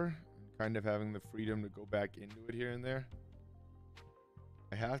paper and kind of having the freedom to go back into it here and there.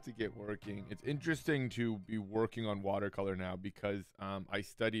 I have to get working. It's interesting to be working on watercolor now because I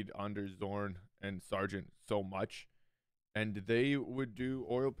studied under Zorn and Sargent so much, and they would do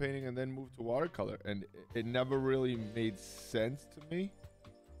oil painting and then move to watercolor, and it never really made sense to me,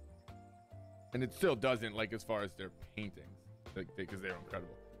 and it still doesn't, like as far as their paintings, like because they're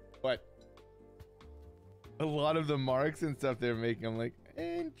incredible. But a lot of the marks and stuff they're making, I'm like,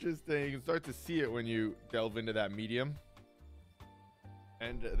 interesting. You can start to see it when you delve into that medium.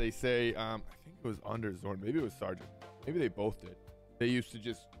 And they say, I think it was under Zorn, maybe it was Sargent, maybe they both did. They used to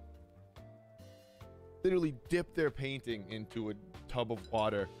just literally dip their painting into a tub of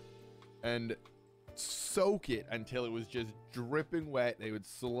water and soak it until it was just dripping wet. They would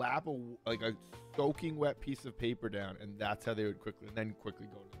slap a soaking wet piece of paper down, and that's how they would quickly go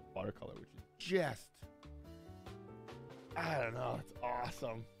into watercolor, which is just, I don't know, it's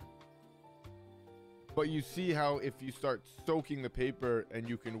awesome. But you see how if you start soaking the paper and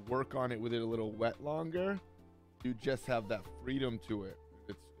you can work on it with it a little wet longer, you just have that freedom to it.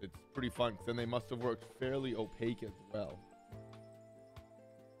 It's pretty fun, because then they must have worked fairly opaque as well.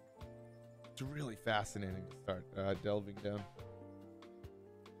 It's really fascinating to start delving down.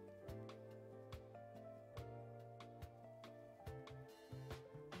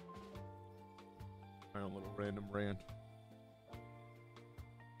 My own little random rant.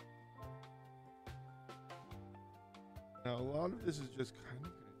 Now, a lot of this is just kind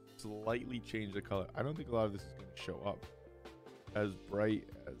of going to slightly change the color. I don't think a lot of this is going to show up as bright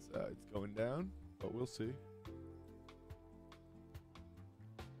as it's going down, but we'll see.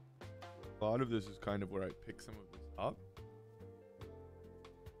 A lot of this is kind of where I pick some of this up.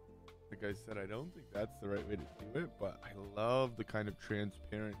 Like I said, I don't think that's the right way to do it, but I love the kind of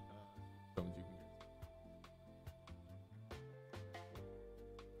transparent tones you can get.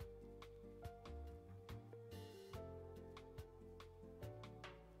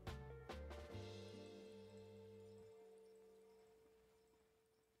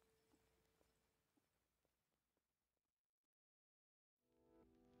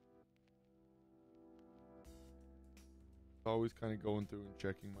 Always kind of going through and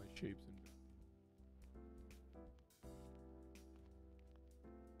checking my shapes and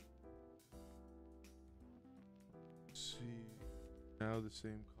see. Now the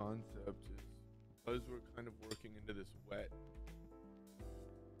same concept is, because we're kind of working into this wet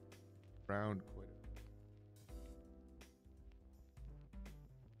round quite a bit.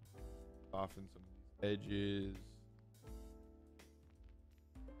 Soften some of these edges.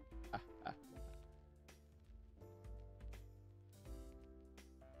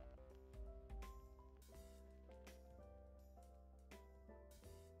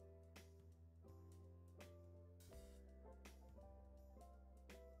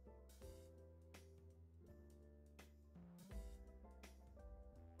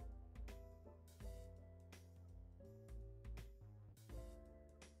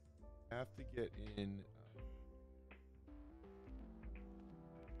 have to get in.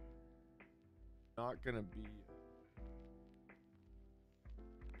 Not gonna be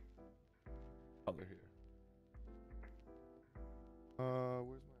color here.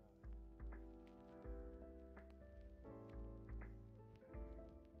 Where's my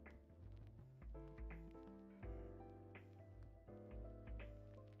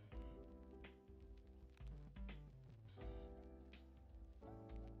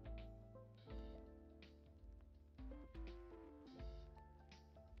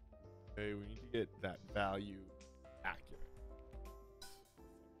Okay, we need to get that value accurate.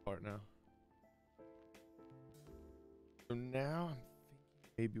 Part now. So now I'm thinking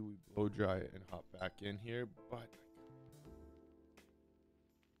maybe we blow dry it and hop back in here, but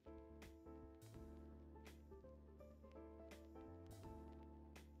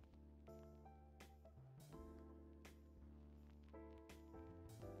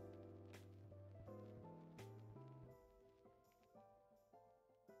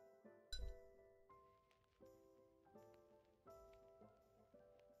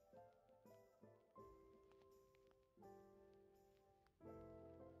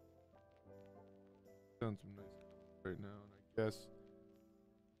done some nice colors right now, and I guess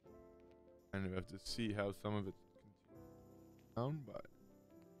kind of have to see how some of it's down, but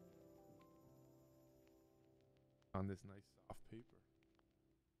on this nice soft paper.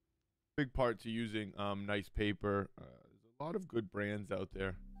 Big part to using nice paper. There's a lot of good brands out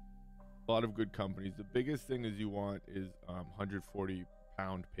there, a lot of good companies. The biggest thing is you want is 140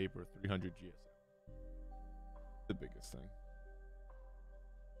 pound paper, 300 GSM. The biggest thing.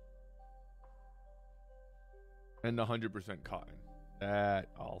 And 100% cotton. That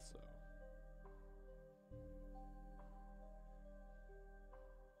also.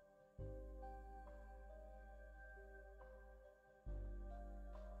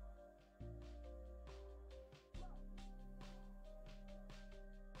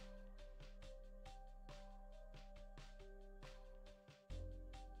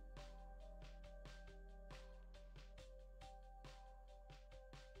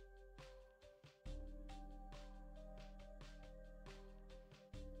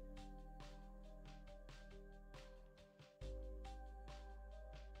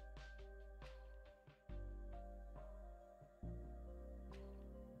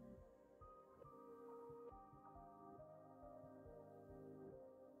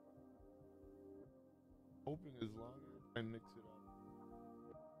 Hoping as long as I mix it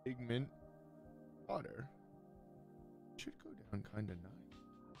up, pigment, water, should go down kind of nice.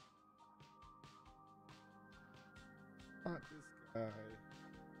 Not this guy.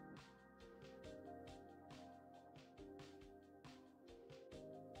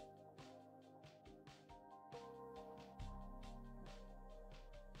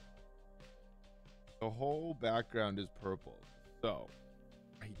 The whole background is purple, so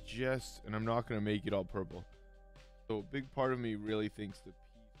and I'm not going to make it all purple. So a big part of me really thinks the piece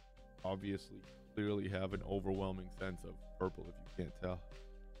obviously clearly have an overwhelming sense of purple if you can't tell.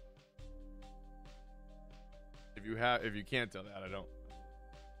 If you can't tell that, I don't.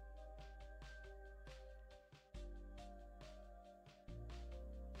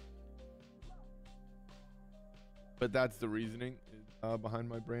 But that's the reasoning behind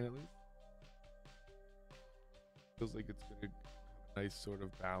my brain, at least. Feels like it's going to nice sort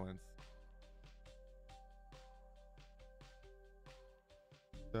of balance.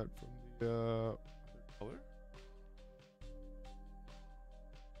 Is that from the other color?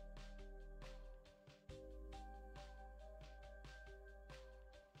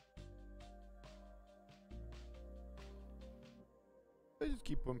 I just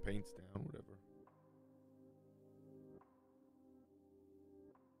keep on paints down, whatever.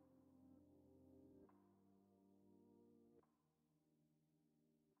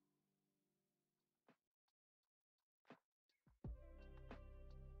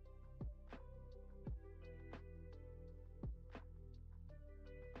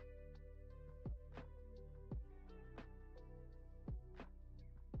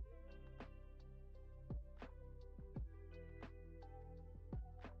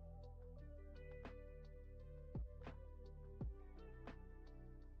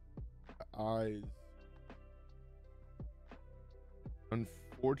 Eyes.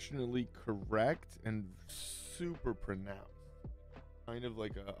 Unfortunately correct and super pronounced. Kind of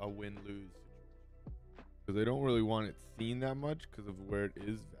like a win-lose situation. Because I don't really want it seen that much because of where it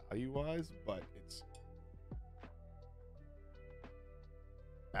is value-wise, but it's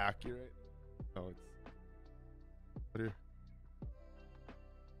accurate. So it's better.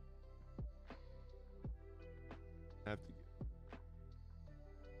 I have to get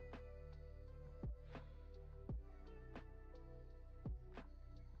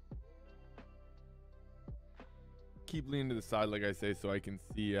keep leaning to the side, like I say, so I can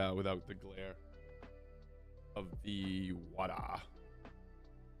see without the glare of the water.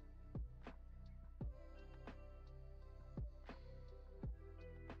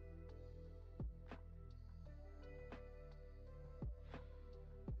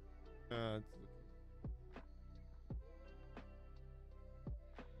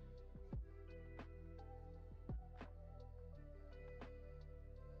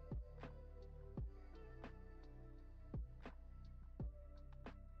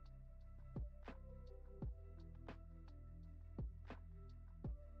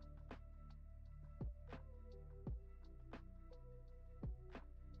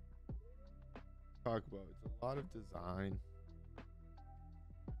 Talk about it's a lot of design,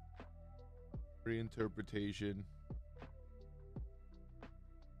 reinterpretation.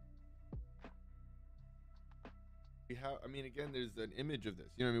 We have, I mean, again, there's an image of this.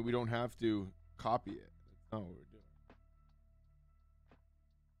 You know what I mean? We don't have to copy it. That's not what we're doing.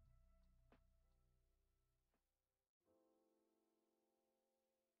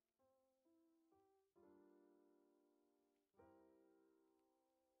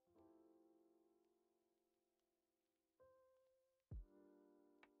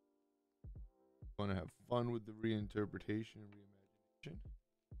 Want to have fun with the reinterpretation and reimagination.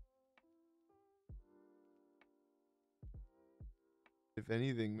 If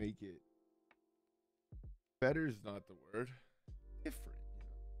anything, make it better is not the word. Different, you know.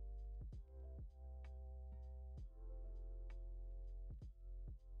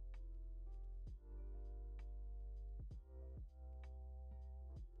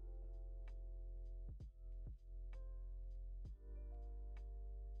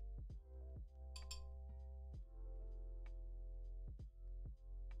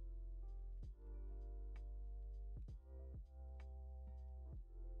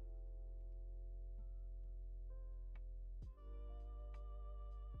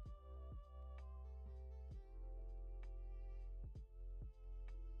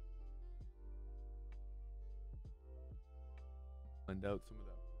 Find out some of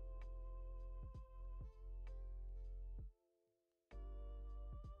that.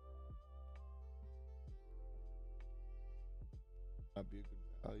 That'd be a good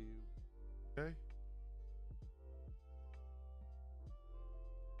value. Okay.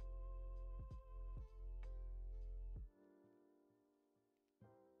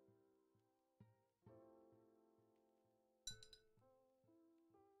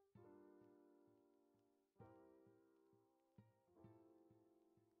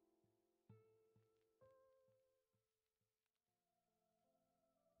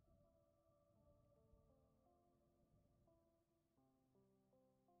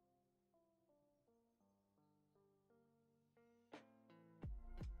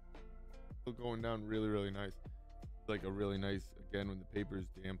 Still going down really, really nice. Like a really nice, again, when the paper is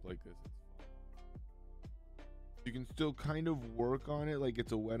damp like this, it's fun. You can still kind of work on it like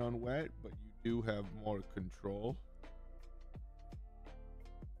it's a wet on wet, but you do have more control.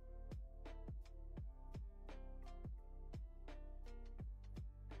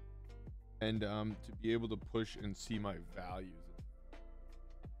 And to be able to push and see my values.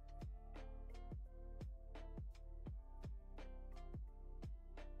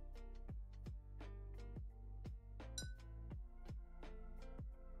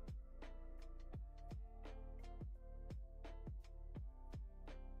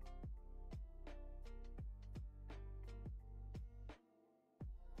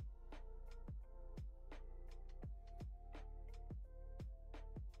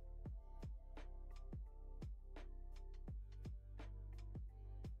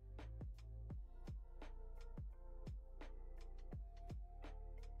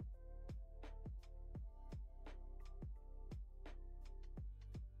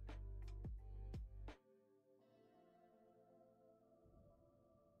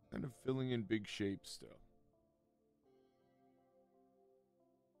 Kind of filling in big shapes still.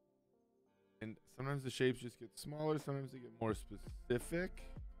 And sometimes the shapes just get smaller, sometimes they get more specific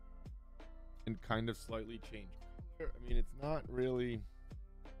and kind of slightly change color. I mean, it's not really,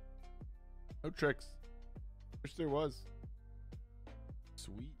 no tricks. Wish there was.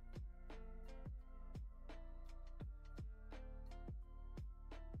 Sweet.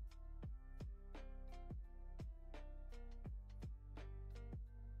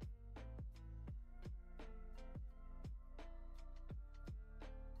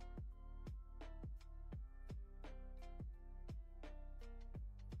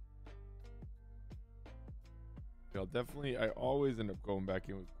 I'll definitely, I always end up going back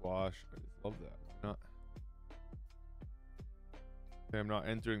in with gouache. I just love that. Why not? I'm not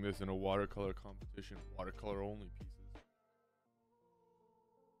entering this in a watercolor competition. Watercolor only pieces.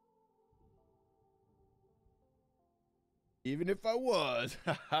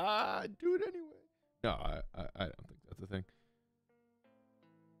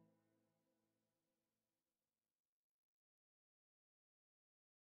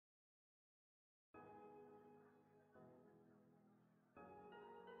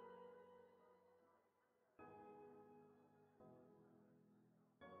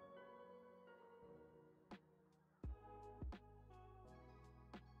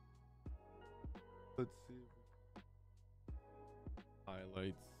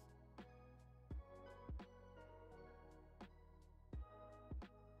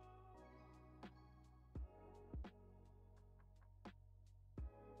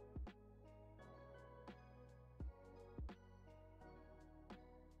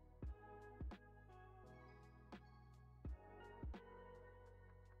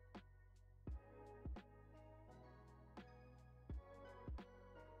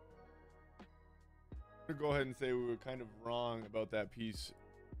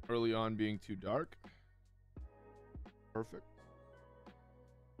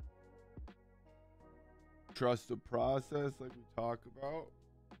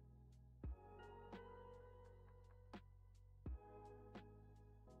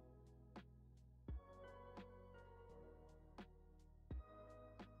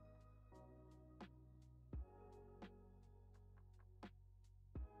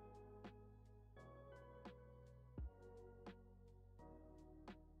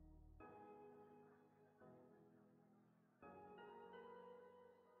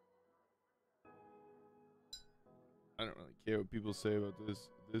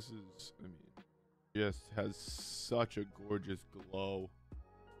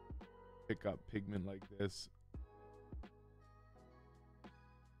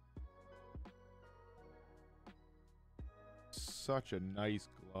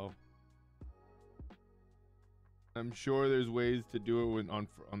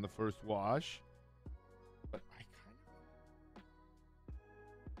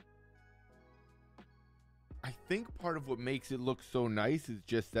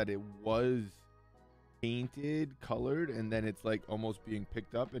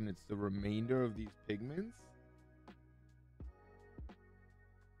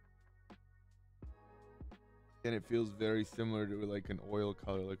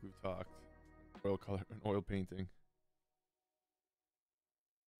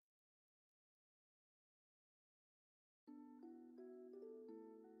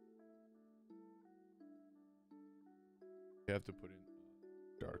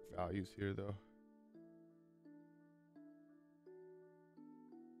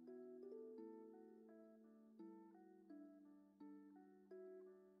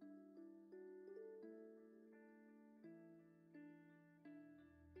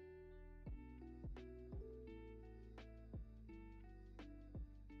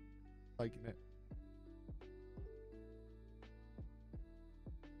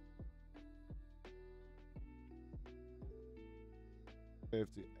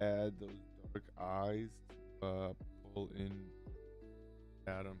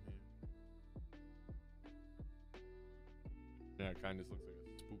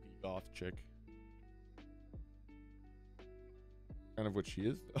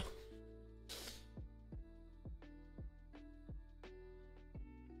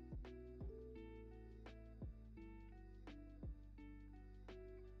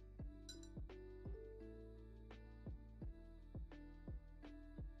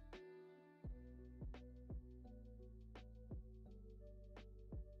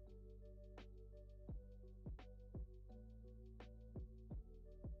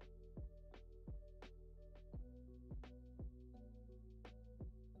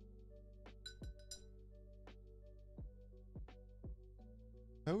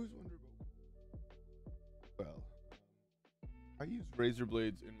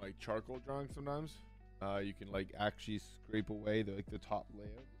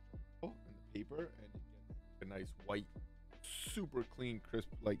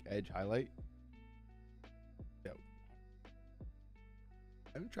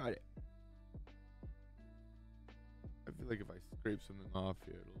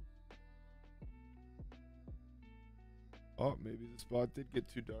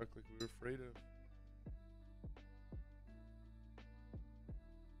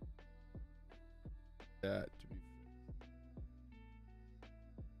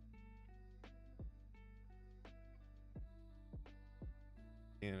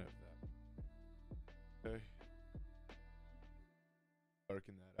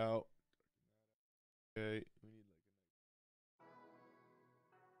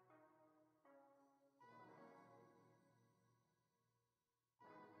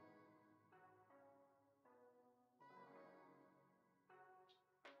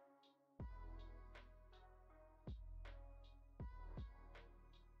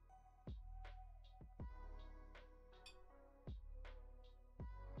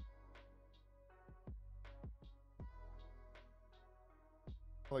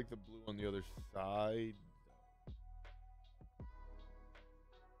 I like the blue on the other side.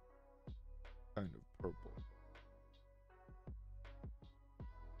 Kind of purple.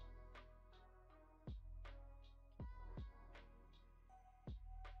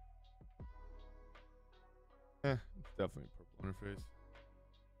 It's definitely purple on her face.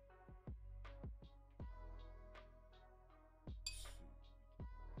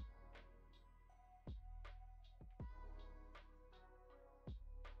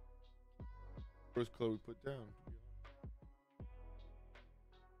 First color we put down, to be honest.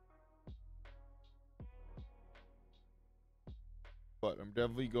 But I'm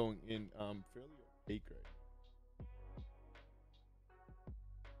definitely going in fairly opaque right now.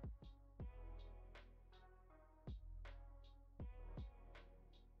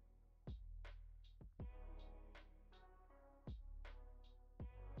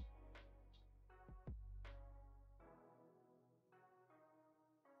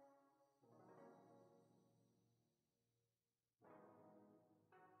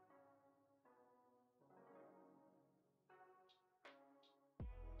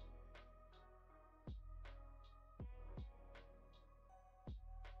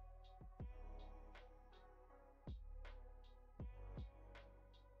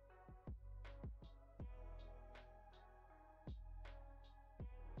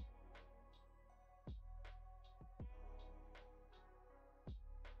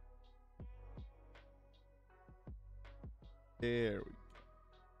 There we go.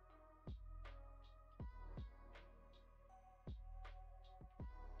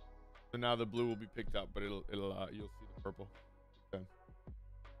 So now the blue will be picked up, but you'll see the purple. Okay.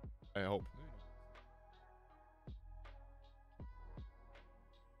 I hope.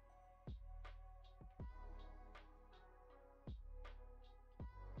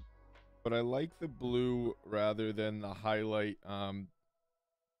 But I like the blue rather than the highlight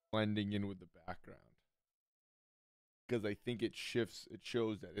blending in with the background. Because I think it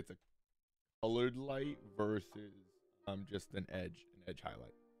shows that it's a colored light versus just an edge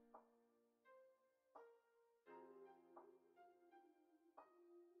highlight.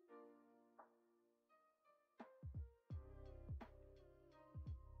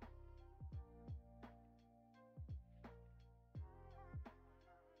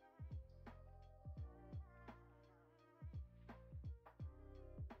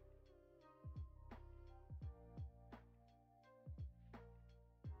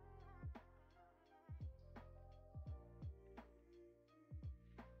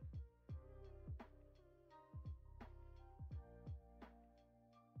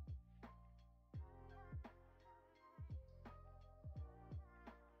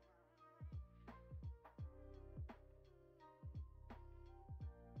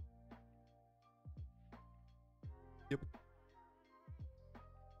 Yep.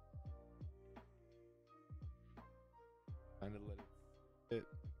 Kind of let it fit.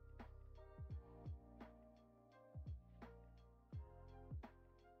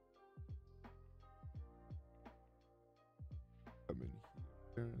 Come in here,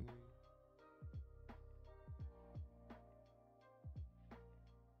 apparently.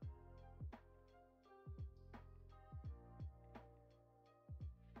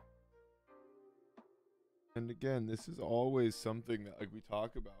 And again, this is always something that, like we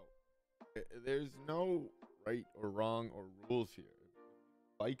talk about, there's no right or wrong or rules here.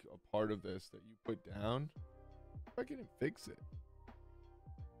 Like a part of this that you put down, I can fix it.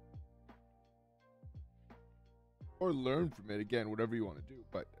 Or learn from it, again, whatever you want to do.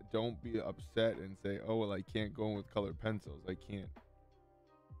 But don't be upset and say, oh, well, I can't go in with colored pencils. I can't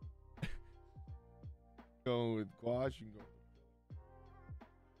go with gouache and go.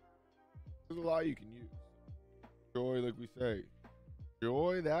 There's a lot you can use. Enjoy, like we say,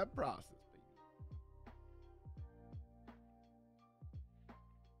 enjoy that process, baby.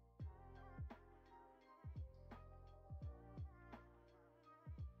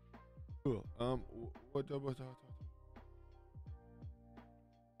 Cool. What?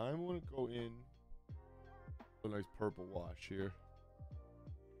 I'm gonna go in a nice purple wash here.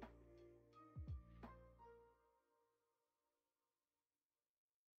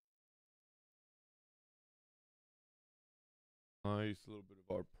 Nice little bit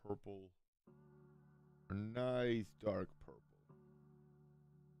of our purple. A nice dark purple.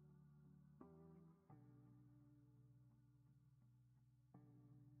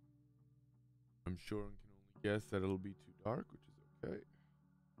 I'm sure I can only guess that it'll be too dark, which is okay.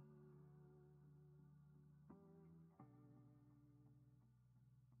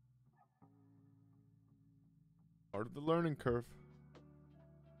 Part of the learning curve.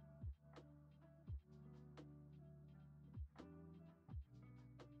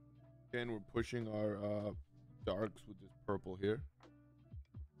 Again, we're pushing our darks with this purple here.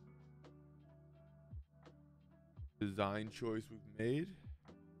 Design choice we've made.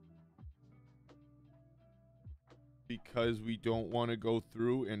 Because we don't want to go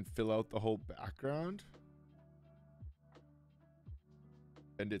through and fill out the whole background.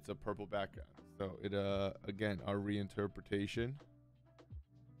 And it's a purple background. So it, again, our reinterpretation.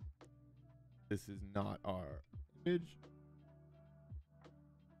 This is not our image.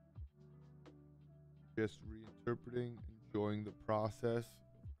 Just reinterpreting, enjoying the process,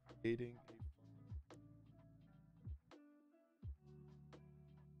 creating a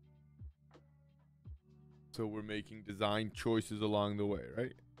so we're making design choices along the way,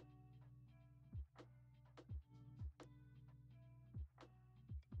 right?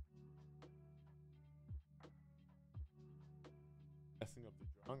 Messing up the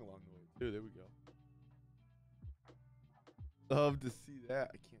drawing along the way too. There we go. Love to see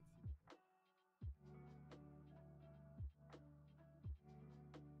that. I can't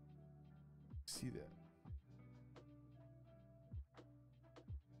see that.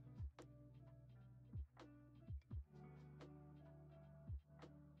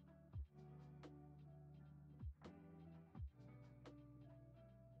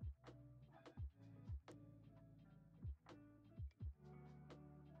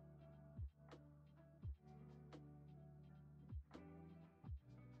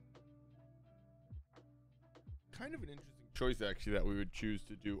 Kind of an interesting choice actually that we would choose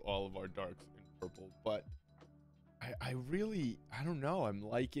to do all of our darks in purple, but I really, I don't know, I'm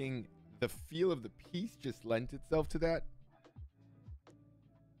liking the feel of the piece just lent itself to that,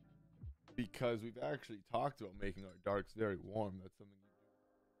 because we've actually talked about making our darks very warm. That's something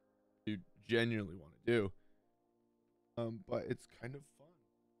you genuinely want to do, but it's kind of fun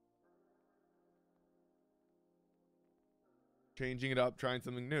changing it up, trying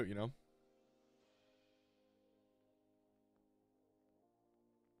something new, you know.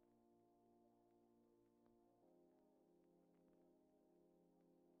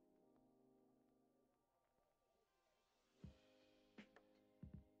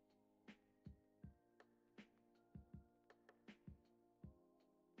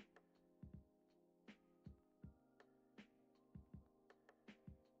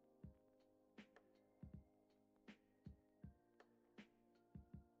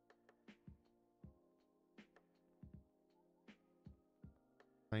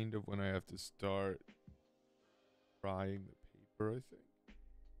 Kind of when I have to start drying the paper, I think.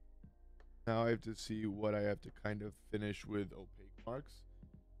 Now I have to see what I have to kind of finish with opaque marks,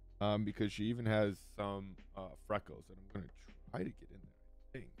 because she even has some freckles that I'm going to try to get in there,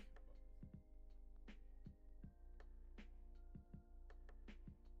 I think.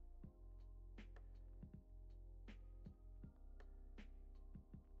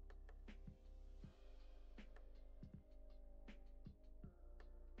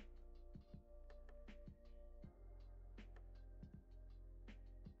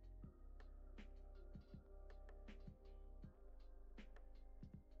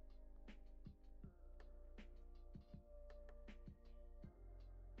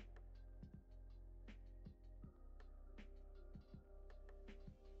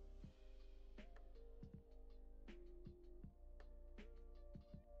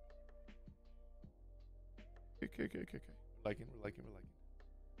 Okay. We're liking.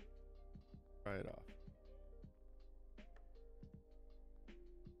 Try it off.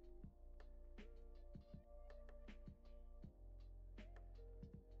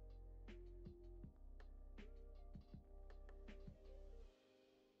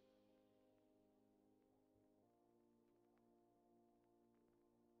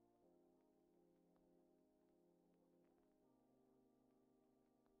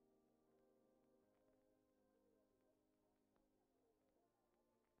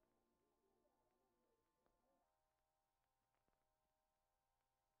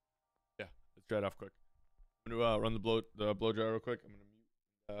 Yeah, let's dry it off quick. I'm gonna run the blow dryer real quick. I'm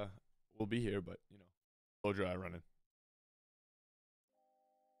gonna mute. We'll be here, but you know, blow dryer running.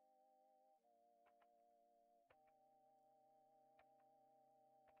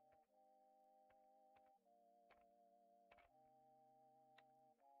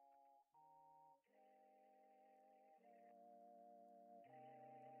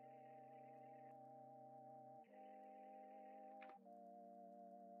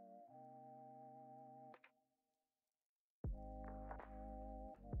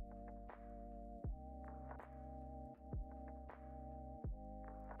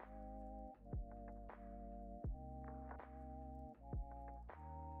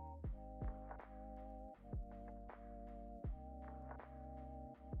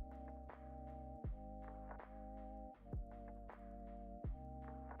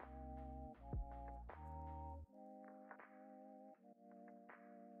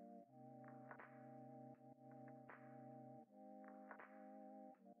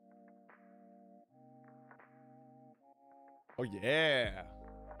 Oh yeah.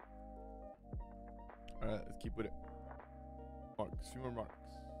 All right, let's keep with it. Marks, few more marks.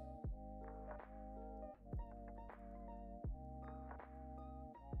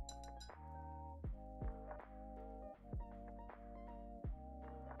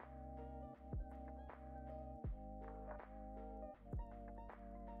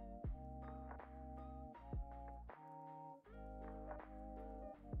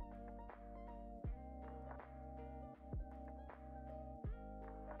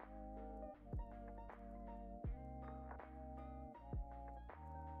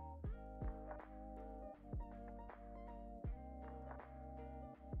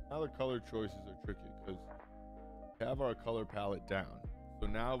 Now the color choices are tricky because we have our color palette down. So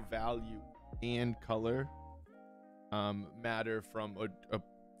now value and color matter from a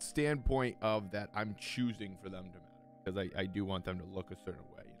standpoint of that I'm choosing for them to matter, because I do want them to look a certain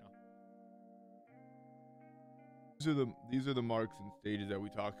way, you know. These are the marks and stages that we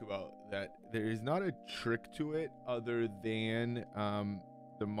talk about, that there is not a trick to it other than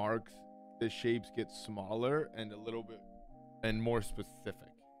the marks, the shapes get smaller and a little bit and more specific,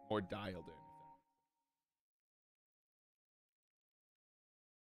 more dialed in.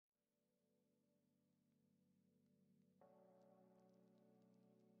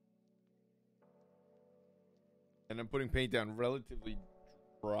 And I'm putting paint down relatively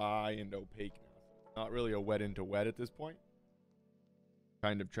dry and opaque now. So it's not really a wet into wet at this point.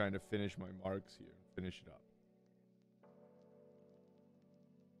 Kind of trying to finish my marks here, finish it up.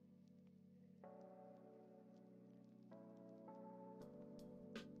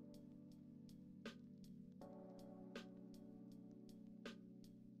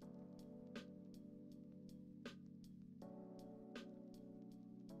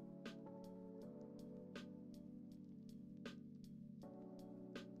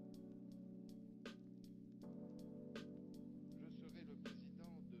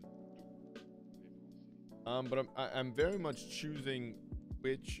 But I'm very much choosing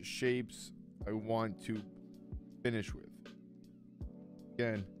which shapes I want to finish with.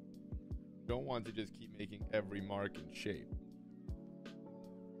 Again, don't want to just keep making every mark and shape.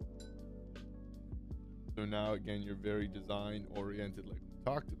 So now again, you're very design oriented, like we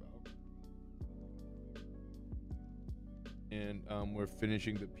talked about. And we're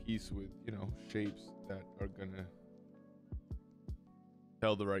finishing the piece with, you know, shapes that are gonna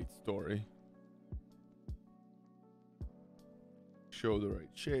tell the right story. Show the right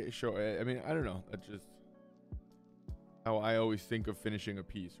shape. I mean, I don't know. That's just how I always think of finishing a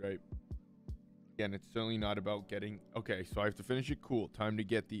piece, right? Again, it's certainly not about getting, okay, so I have to finish it. Cool. Time to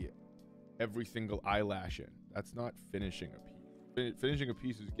get the every single eyelash in. That's not finishing a piece. Finishing a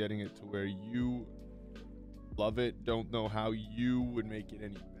piece is getting it to where you love it. Don't know how you would make it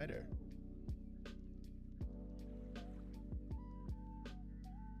any better.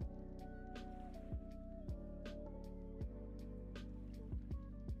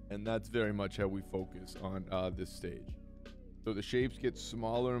 And that's very much how we focus on this stage. So the shapes get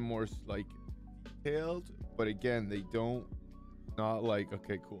smaller and more like detailed, but again, they don't, not like,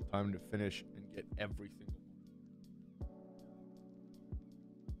 okay, cool, time to finish and get every single one.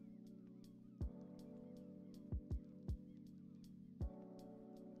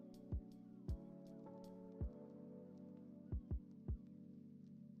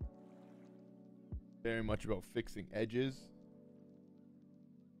 Very much about fixing edges,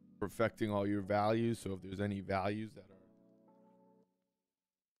 perfecting all your values. So if there's any values that are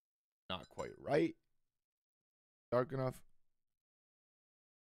not quite right, dark enough,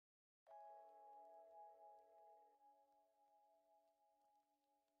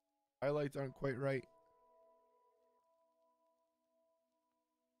 highlights aren't quite right,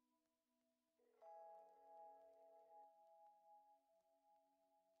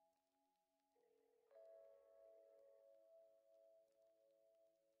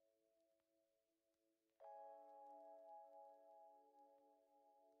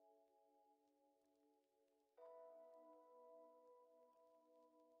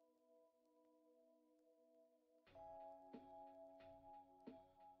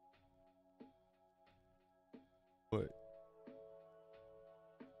 but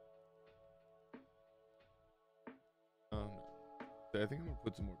I think I'm gonna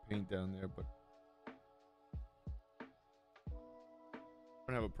put some more paint down there, but I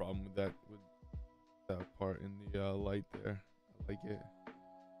don't have a problem with that part in the light there. I like it.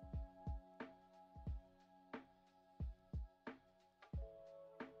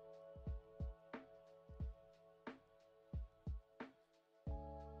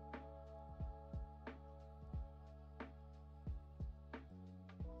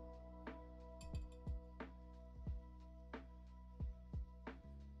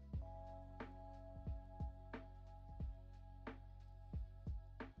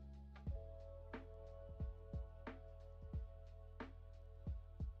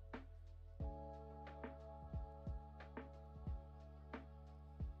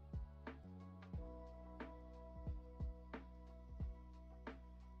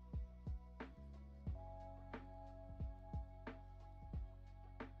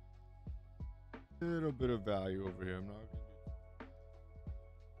 little bit of value over here. I'm not gonna do,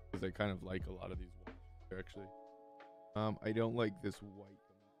 because I kind of like a lot of these ones here, actually. I don't like this white.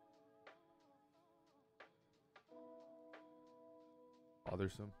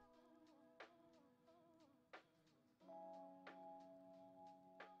 Bothersome.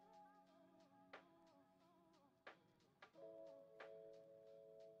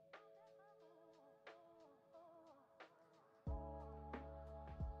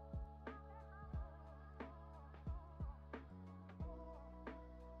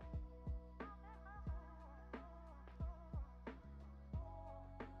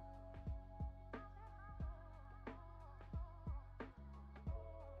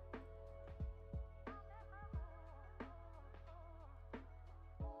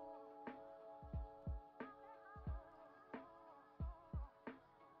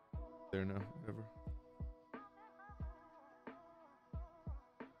 There now, whatever.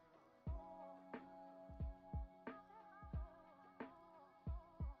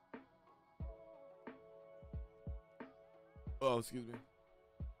 Oh, excuse me.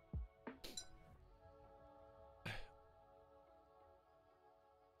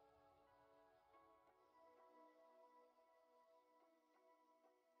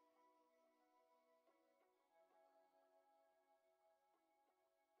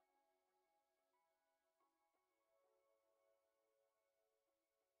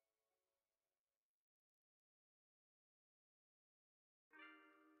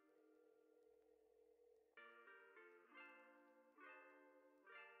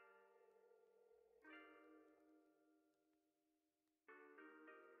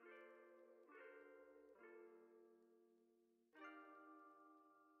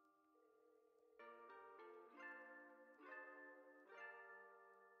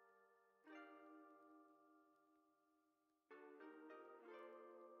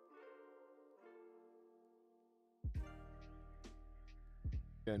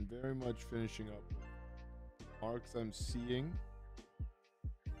 Again, very much finishing up marks I'm seeing.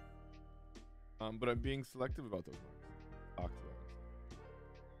 But I'm being selective about those marks. Talked about.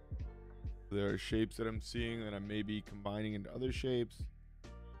 There are shapes that I'm seeing that I may be combining into other shapes.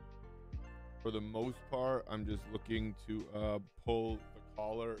 For the most part, I'm just looking to pull the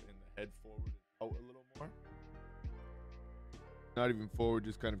collar and the head forward and out a little more. Not even forward,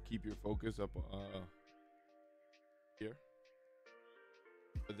 just kind of keep your focus up here.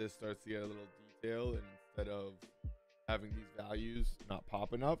 So this starts to get a little detail, and instead of having these values not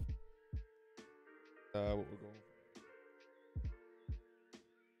popping up, what we're going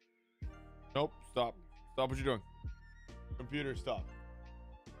for. Nope, stop. Stop what you're doing. Computer, stop.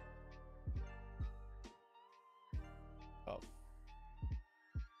 Oh.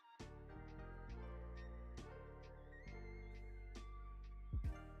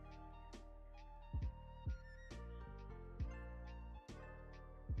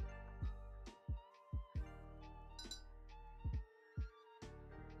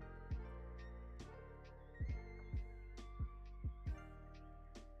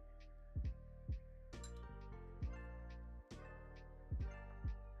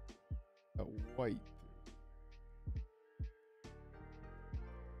 White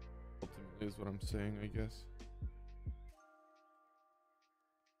ultimately is what I'm saying, I guess.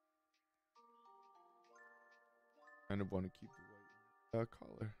 Kind of want to keep the white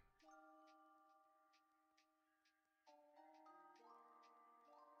collar.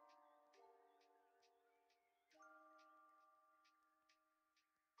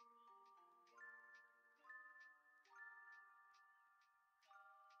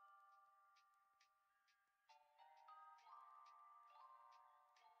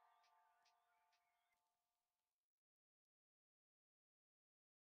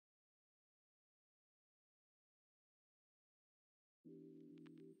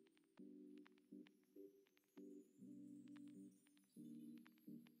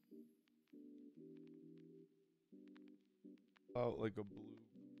 Out like a blue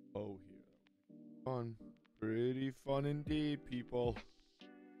bow here. Fun. Pretty fun indeed, people.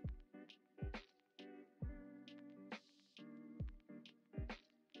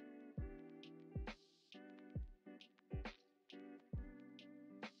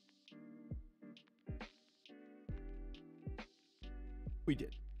 We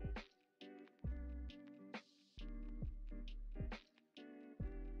did.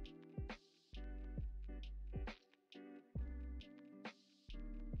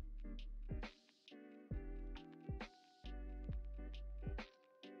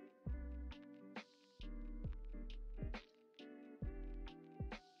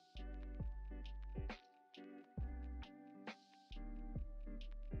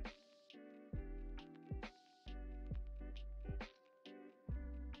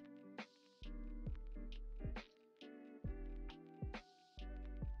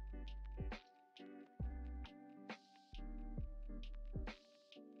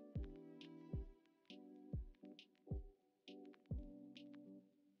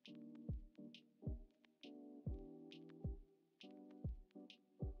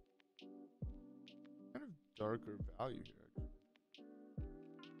 darker value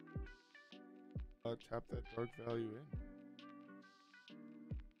here. Tap that dark value in.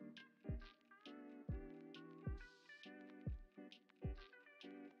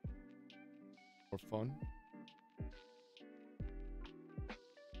 More fun.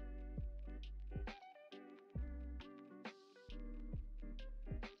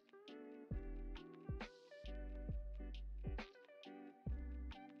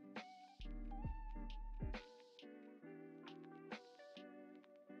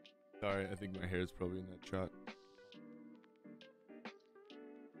 Sorry, I think my hair is probably in that shot.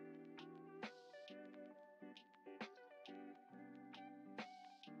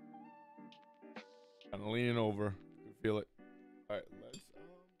 Kind of leaning over. You can feel it. All right, let's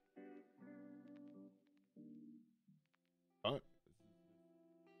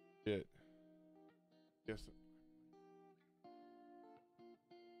Shit. Yes.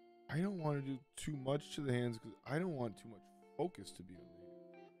 I don't want to do too much to the hands because I don't want too much focus to be on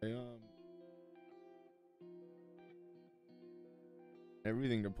the hand.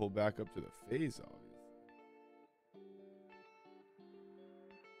 Everything to pull back up to the face, obviously.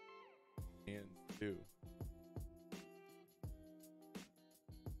 Hands too.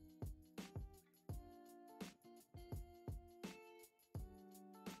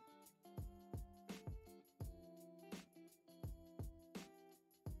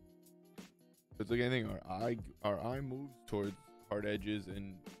 It's like anything, our eye moves towards hard edges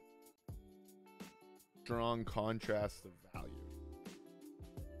and strong contrasts of value.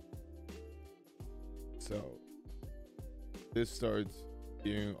 So this starts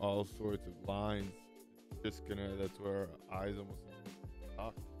being all sorts of lines. Just that's where our eyes almost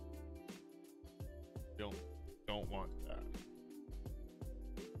stuck. Don't want that.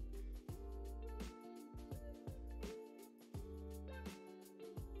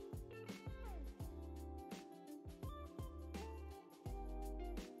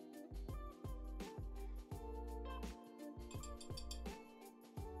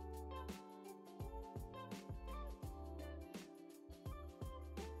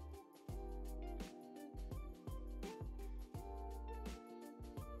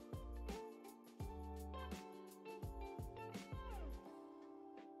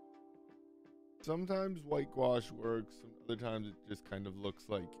 Sometimes white gouache works, some other times it just kind of looks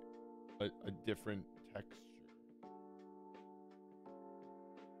like a different texture.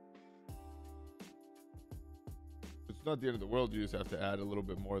 It's not the end of the world, you just have to add a little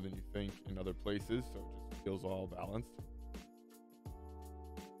bit more than you think in other places, so it just feels all balanced.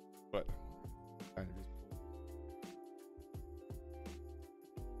 But kind of just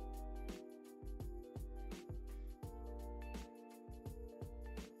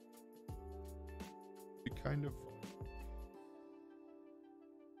kind of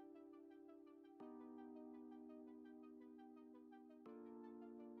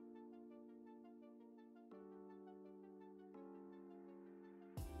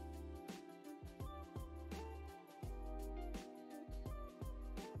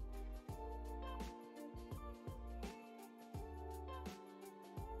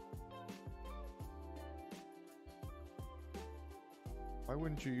why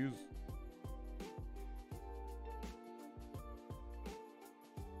wouldn't you use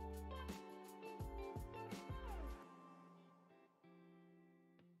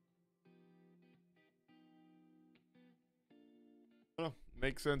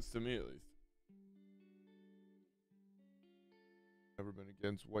makes sense to me, at least. Never been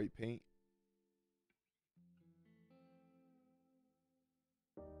against white paint.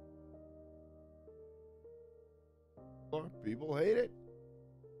 People hate it.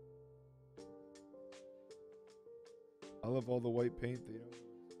 I love all the white paint they don't.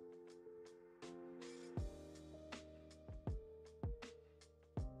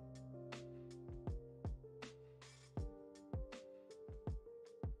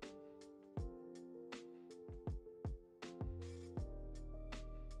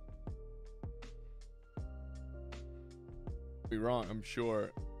 Be wrong, I'm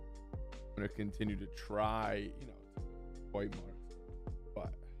sure I'm gonna continue to try, white marks,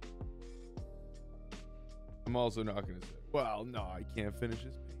 but I'm also not gonna say, well, no, I can't finish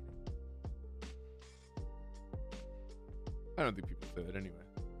this painting. I don't think people say that anyway.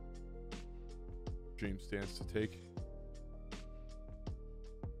 Dream stance to take.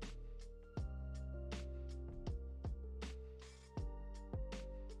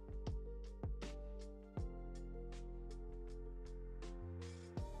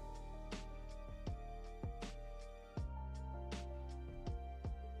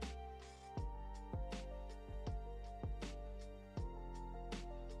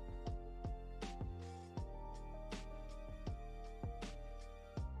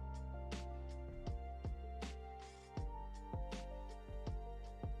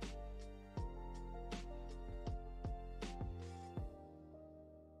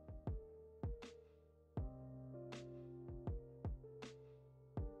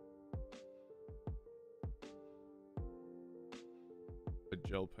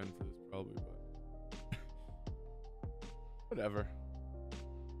 gel pen for this probably, but whatever.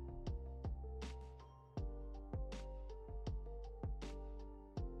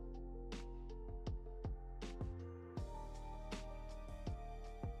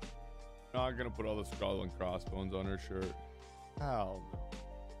 Not gonna put all the skull and crossbones on her shirt. Hell no.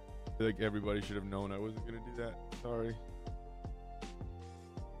 I feel like everybody should have known I wasn't gonna do that. Sorry.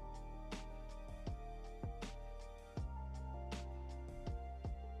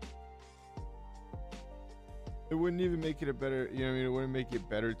 It wouldn't even make it a better, you know what I mean? It wouldn't make it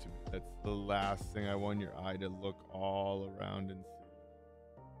better to me. That's the last thing I want your eye to look all around and see.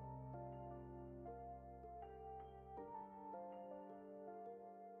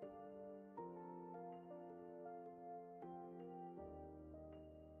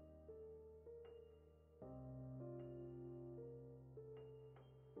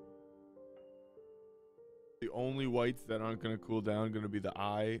 The only whites that aren't going to cool down are going to be the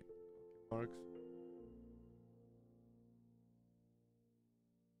eye marks.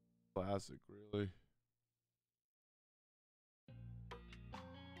 Classic, really.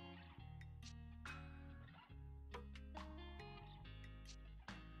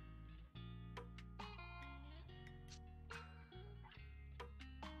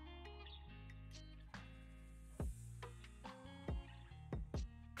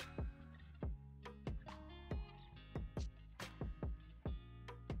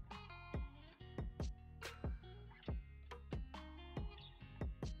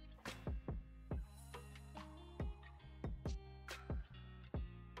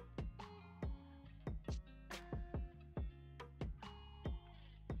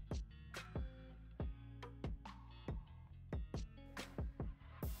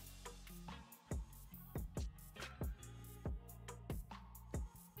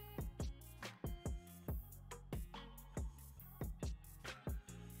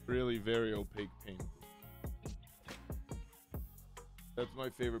 Really very opaque paint. That's my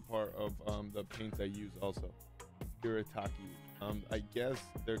favorite part of the paints I use also. Iritaki. I guess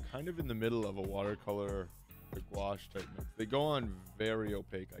they're kind of in the middle of a watercolor or gouache type mix. They go on very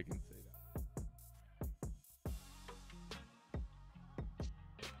opaque, I can say that.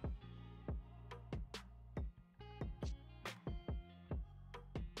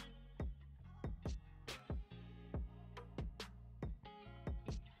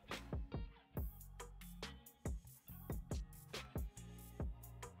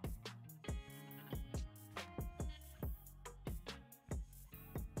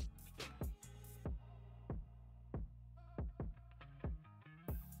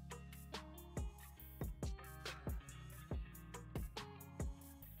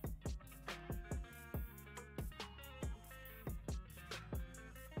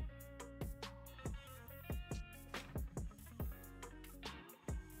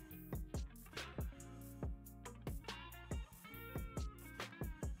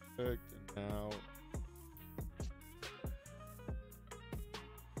 And now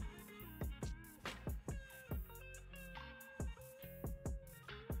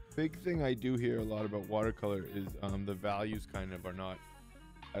big thing I do hear a lot about watercolor is the values kind of are not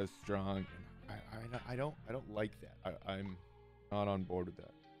as strong. I don't like that. I'm not on board with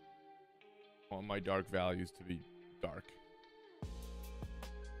that. I want my dark values to be dark.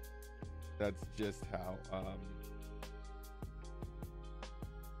 That's just how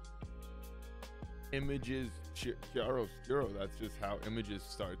images chiaroscuro, that's just how images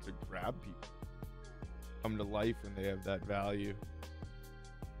start to grab people, come to life when they have that value.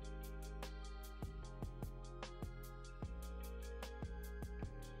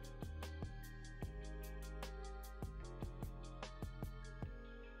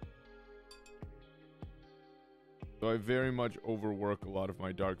 So I very much overwork a lot of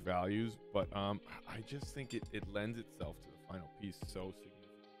my dark values, but I just think it lends itself to the final piece so significantly.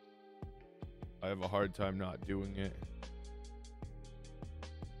 I have a hard time not doing it.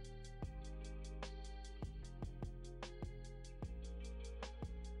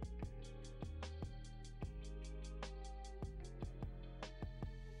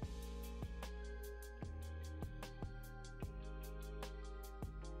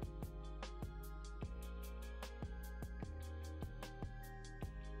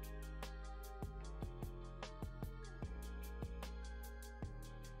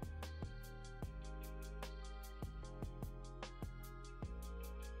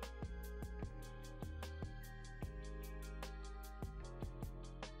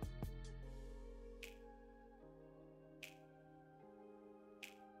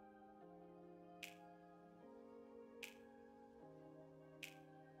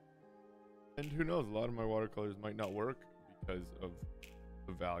 And who knows, a lot of my watercolors might not work because of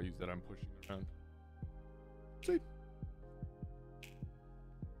the values that I'm pushing around. See?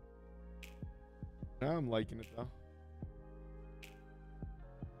 Now I'm liking it though.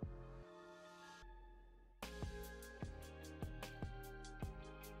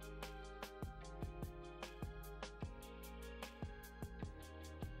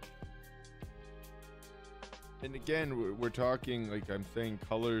 And again, we're talking, like I'm saying,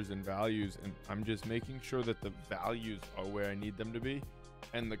 colors and values, and I'm just making sure that the values are where I need them to be,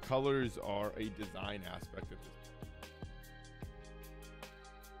 and the colors are a design aspect of this.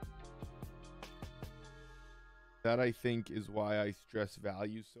 That I think is why I stress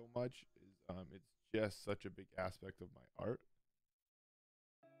values so much. It's just such a big aspect of my art.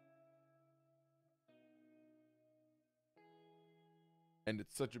 And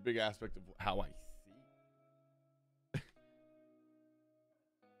it's such a big aspect of how I see.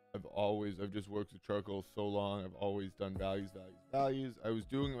 I've just worked with charcoal so long. I've always done values. I was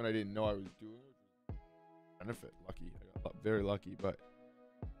doing it when I didn't know I was doing it. Benefit, lucky. I got very lucky, but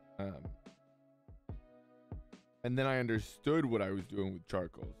and then I understood what I was doing with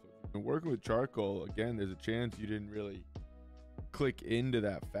charcoal. So if you've been working with charcoal, again, there's a chance you didn't really click into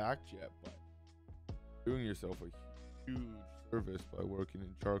that fact yet, but doing yourself a huge service by working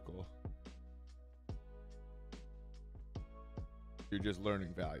in charcoal. You're just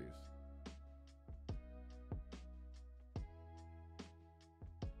learning values.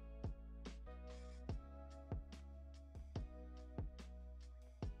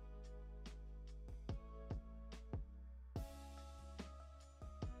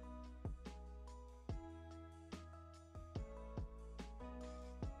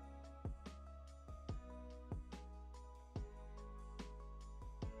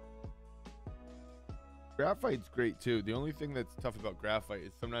 Graphite's great too. The only thing that's tough about graphite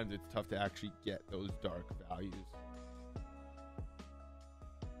is sometimes it's tough to actually get those dark values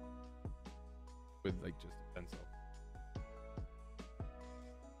with like just a pencil.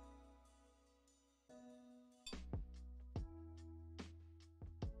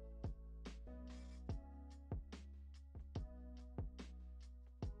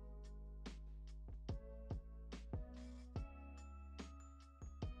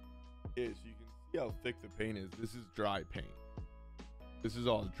 Yeah, so you can see how thick the paint is. This is dry paint. This is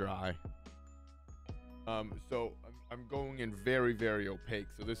all dry. So I'm going in very, very opaque.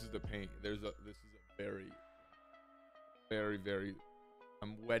 So this is the paint. This is a very,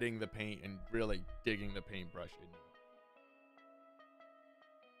 I'm wetting the paint and really digging the paintbrush in.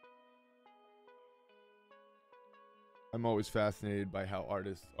 I'm always fascinated by how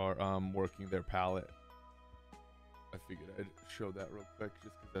artists are working their palette. I figured I'd show that real quick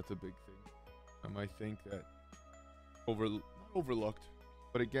just because that's a big thing. I think that not overlooked,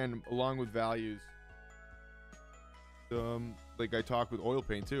 but again, along with values, like I talk with oil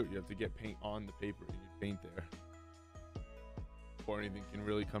paint too. You have to get paint on the paper and you paint there before anything can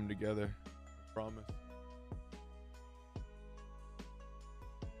really come together. I promise.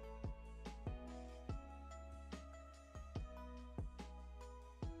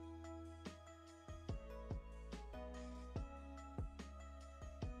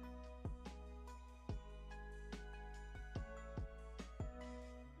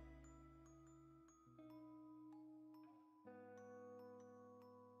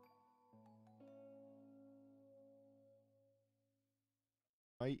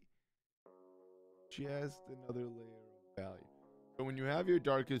 Just another layer of value. So when you have your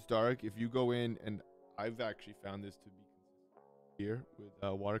darkest dark, if you go in, and I've actually found this to be consistent here with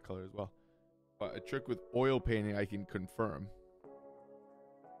watercolor as well, but a trick with oil painting I can confirm,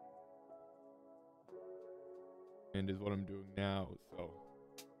 and is what I'm doing now. So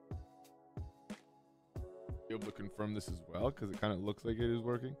be able to confirm this as well because it kind of looks like it is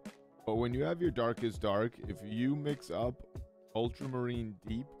working. But when you have your darkest dark, if you mix up ultramarine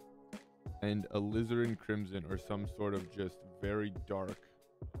deep and alizarin crimson, or some sort of just very dark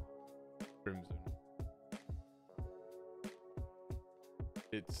crimson,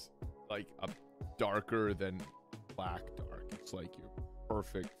 it's like a darker than black dark. It's like your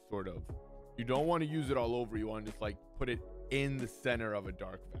perfect sort of, you don't want to use it all over, you want to just like put it in the center of a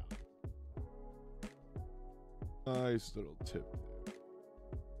dark valley. Nice little tip there.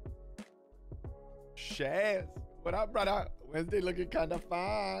 Shaz, what up, brother? Wednesday looking kind of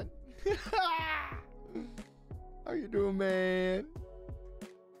fun. How you doing, man?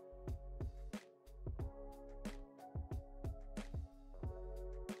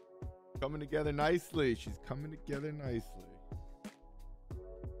 Coming together nicely. She's coming together nicely.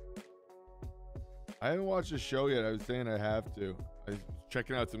 I haven't watched the show yet. I was saying I have to. I was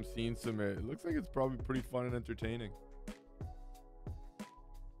checking out some scenes from it. It looks like it's probably pretty fun and entertaining.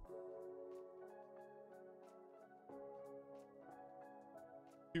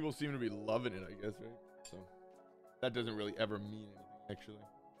 People seem to be loving it, I guess, right? So that doesn't really ever mean anything, actually.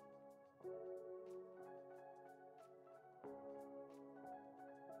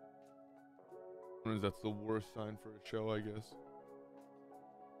 Sometimes that's the worst sign for a show, I guess.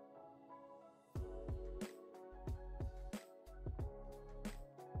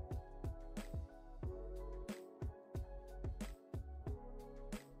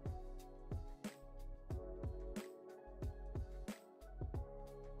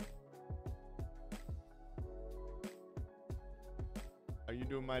 How you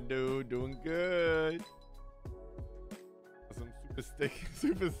doing, my dude? Doing good. Some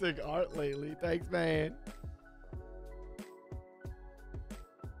super sick art lately. Thanks, man.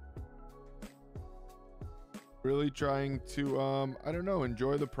 Really trying to, I don't know,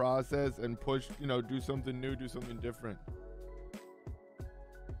 enjoy the process and push, you know, do something new, do something different.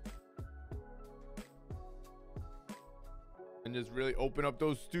 And just really open up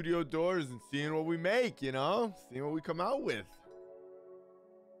those studio doors and seeing what we make, you know? Seeing what we come out with.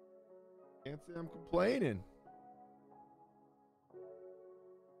 Can't say I'm complaining.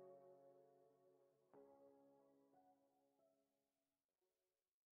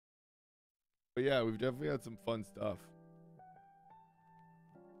 But yeah, we've definitely had some fun stuff.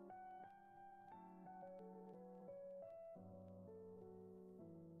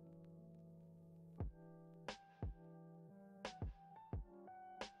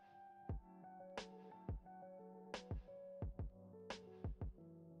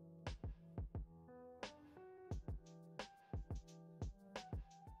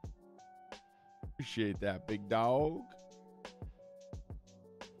 Appreciate that, big dog.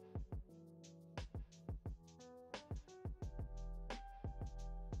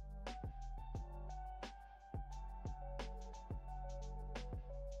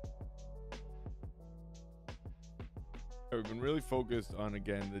 We've been really focused on,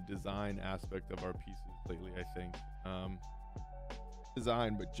 again, the design aspect of our pieces lately, I think.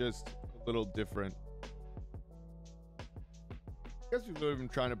 Design, but just a little different. I guess we've really been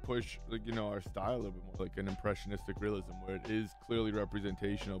trying to push, like, you know, our style a little bit more, like an impressionistic realism, where it is clearly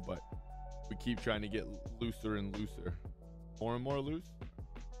representational, but we keep trying to get looser and looser. More and more loose.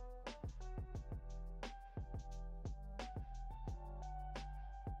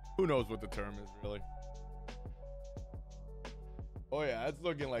 Who knows what the term is, really. Oh yeah, it's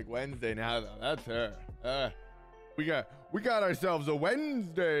looking like Wednesday now, though. That's her. We got ourselves a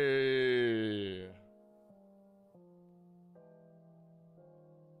Wednesday.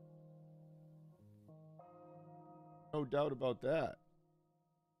 No doubt about that.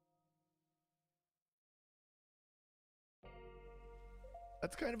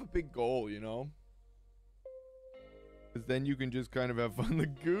 That's kind of a big goal, you know? Because then you can just kind of have fun. The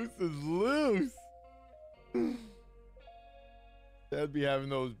goose is loose. Chad's be having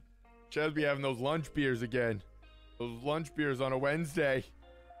those lunch beers again. Those lunch beers on a Wednesday.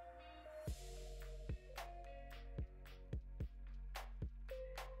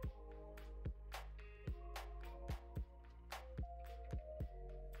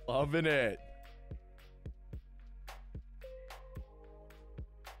 Loving it.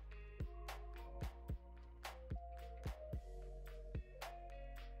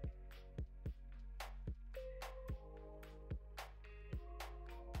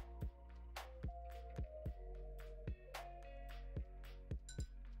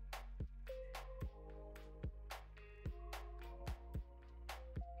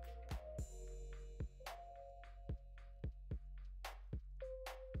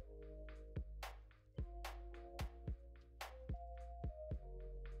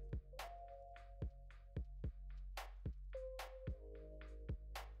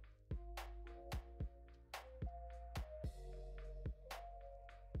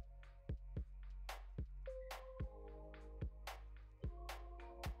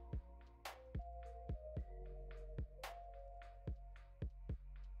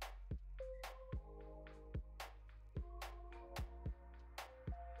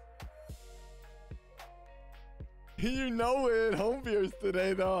 You know it. Home beers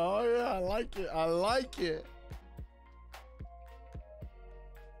today, though. Oh, yeah. I like it. I like it.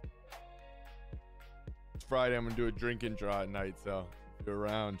 It's Friday. I'm going to do a drink and draw at night, so if you're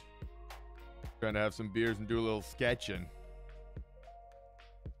around, trying to have some beers and do a little sketching.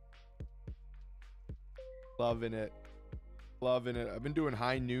 Loving it. Loving it. I've been doing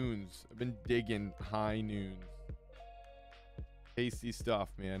high noons. I've been digging high noons. Tasty stuff,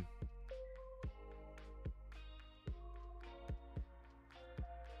 man.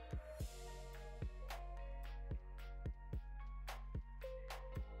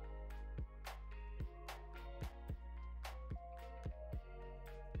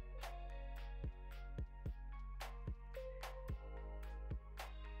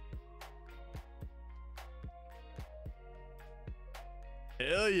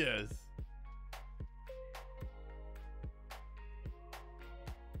 Hell yes.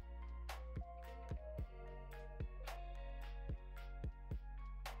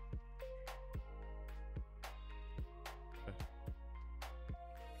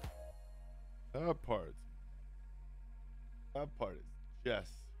 That part is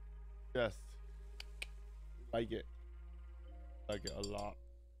just like it a lot.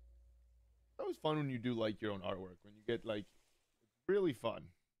 That was fun when you do like your own artwork, when you get like, it's really fun.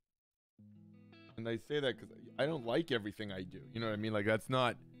 And I say that because I don't like everything I do. You know what I mean? Like that's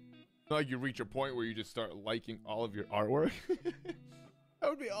not like you reach a point where you just start liking all of your artwork. That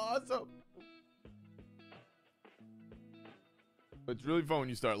would be awesome. But it's really fun when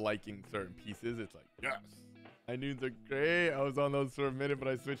you start liking certain pieces. It's like, yes, I knew they're great. I was on those for a minute, but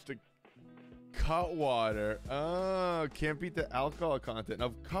I switched to cut water. Oh, can't beat the alcohol content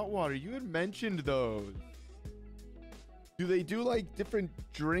of cut water. You had mentioned those. Do they do like different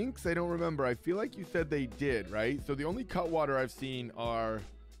drinks? I don't remember. I feel like you said they did, right? So the only cut water I've seen are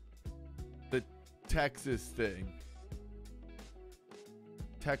the Texas thing.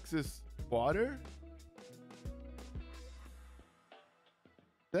 Texas water?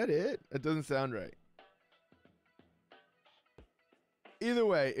 Is that it? That doesn't sound right. Either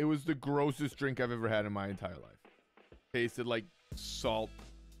way, it was the grossest drink I've ever had in my entire life. Tasted like salt,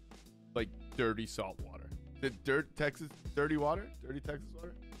 like dirty salt water. The Texas dirty water? Dirty Texas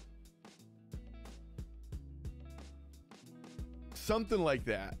water? Something like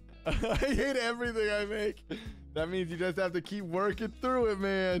that. I hate everything I make. That means you just have to keep working through it,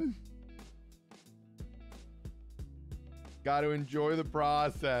 man. Got to enjoy the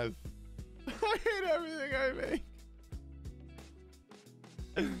process. I hate everything I make.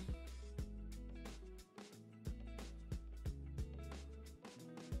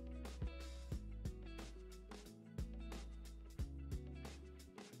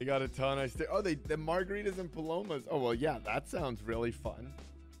 They got a ton. Oh, the margaritas and palomas. Oh, well, yeah, that sounds really fun.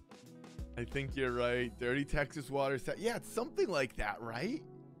 I think you're right. Dirty Texas water. Yeah, it's something like that, right?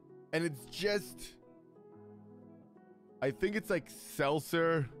 And it's just, I think it's like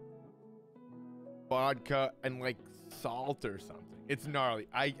seltzer, vodka, and like salt or something. It's gnarly.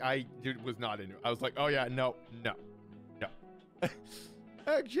 I was not into it. I was like, oh yeah, no. I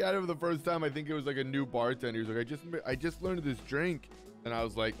actually had it for the first time. I think it was like a new bartender. He was like, I just learned this drink. And I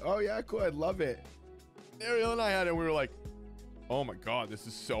was like, oh yeah, cool, I'd love it. Ariel and I had it, and we were like, oh my God, this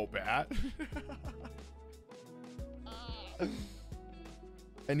is so bad.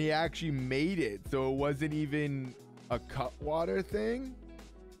 And he actually made it, so it wasn't even a cut water thing.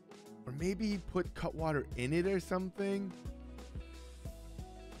 Or maybe he put cut water in it or something.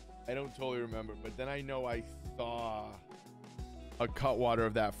 I don't totally remember, but then I know I saw a cut water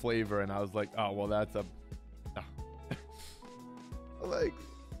of that flavor, and I was like, oh, well, that's a... No. Like,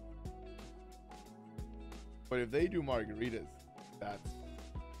 but if they do margaritas,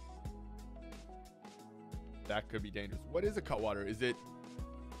 that could be dangerous. What is a cut water? Is it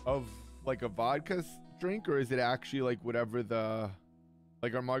of like a vodka drink, or is it actually like whatever the,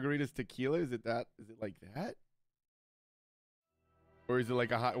 like our margaritas tequila? Is it like that? Or is it like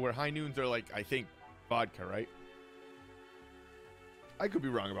where high noons are like, I think vodka, right? I could be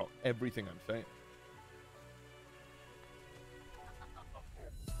wrong about everything I'm saying.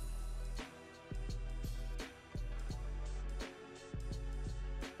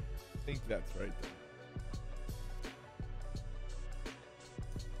 I think that's right there.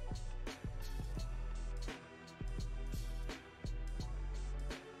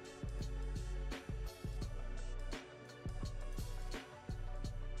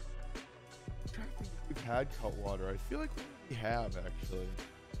 I'm trying to think if we've had cut water. I feel like we have actually.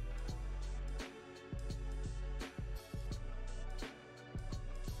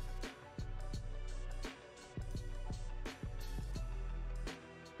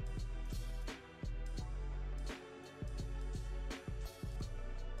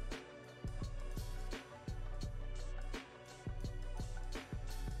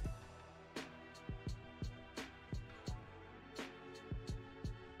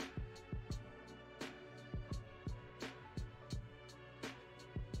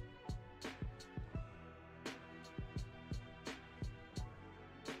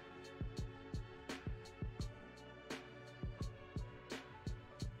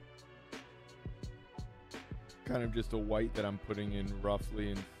 Kind of just a white that I'm putting in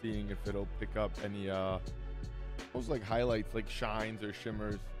roughly and seeing if it'll pick up any almost like highlights, like shines or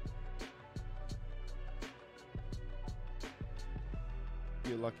shimmers.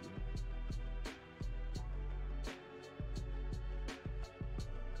 You're lucky.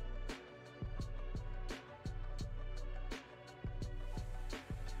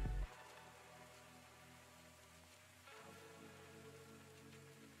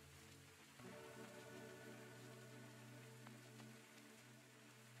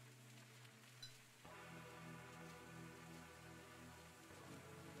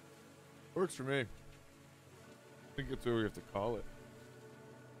 Works for me. I think that's what we have to call it.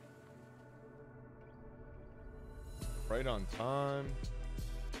 Right on time.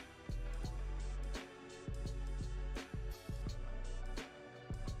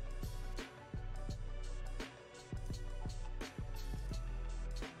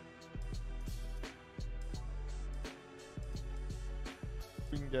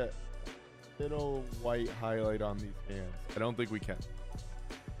 We can get a little white highlight on these hands. I don't think we can.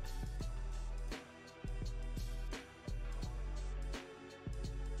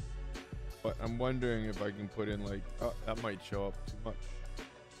 But I'm wondering if I can put in like, oh, that might show up too much.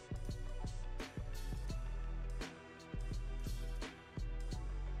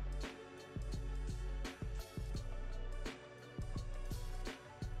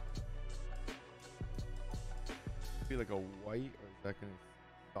 Be like a white, or is that gonna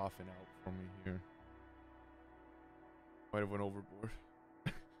soften out for me here? Might have went overboard.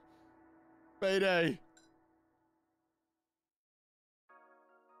 Payday.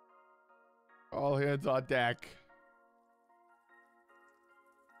 All hands on deck.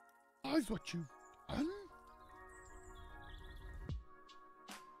 Eyes what you've done?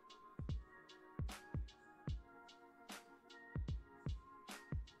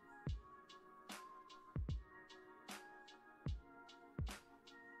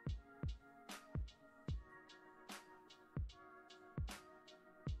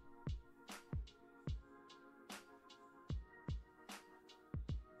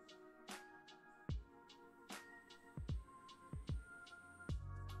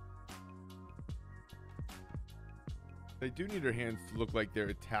 They do need her hands to look like they're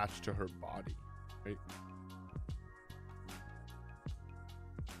attached to her body, right?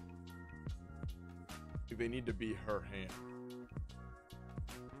 They need to be her hand.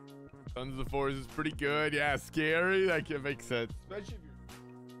 Sons of the Forest is pretty good. Yeah, scary. That can make sense. Especially if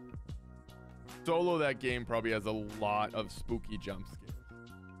you're solo, that game probably has a lot of spooky jump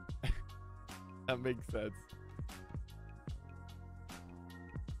scares. That makes sense.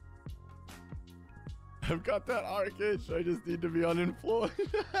 I've got that arc itch. I just need to be unemployed.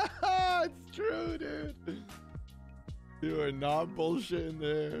 It's true, dude. You are not bullshitting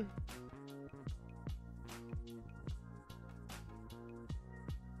there.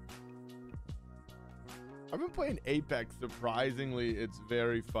 I've been playing Apex. Surprisingly, it's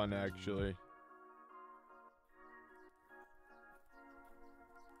very fun, actually.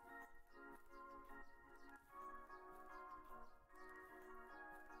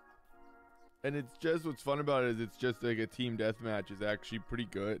 And it's just, what's fun about it is it's just like a team deathmatch is actually pretty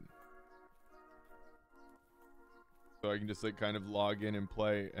good. So I can just like kind of log in and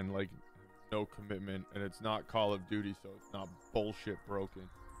play and like no commitment, and it's not Call of Duty, so it's not bullshit broken.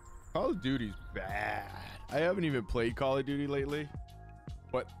 Call of Duty's bad. I haven't even played Call of Duty lately,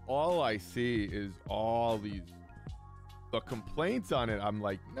 but all I see is all the complaints on it. I'm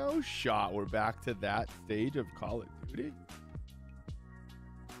like, no shot. We're back to that stage of Call of Duty.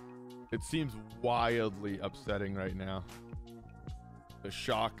 It seems wildly upsetting right now. The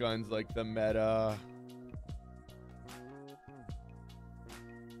shotgun's like the meta.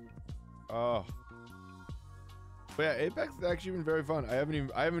 Oh. But yeah, Apex has actually been very fun. I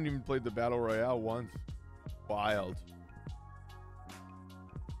haven't even played the Battle Royale once. Wild.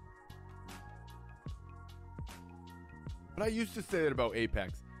 But I used to say that about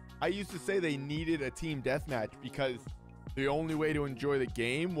Apex. I used to say they needed a team deathmatch because the only way to enjoy the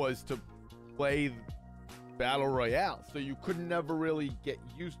game was to play Battle Royale. So you could never really get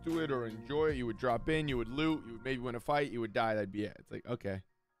used to it or enjoy it. You would drop in, you would loot, you would maybe win a fight, you would die. That'd be it. It's like, okay,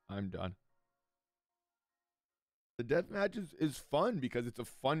 I'm done. The deathmatch is fun because it's a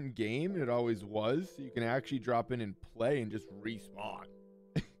fun game. It always was. So you can actually drop in and play and just respawn.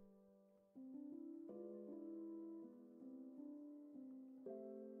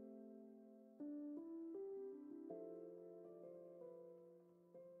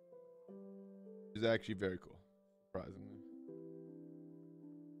 It's actually very cool, surprisingly.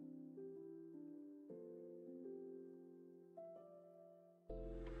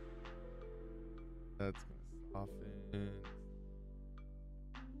 That's gonna soften.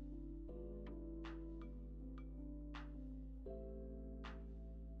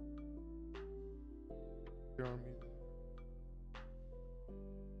 Your army.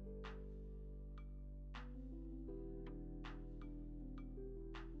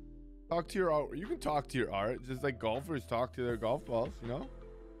 Talk to your art. You can talk to your art. Just like golfers talk to their golf balls, you know?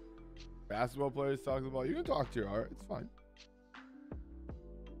 Basketball players talk to the ball. You can talk to your art. It's fine.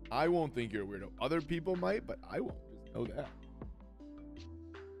 I won't think you're a weirdo. Other people might, but I won't. Just know that.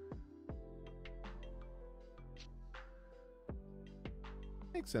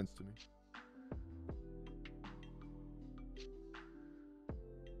 Makes sense to me.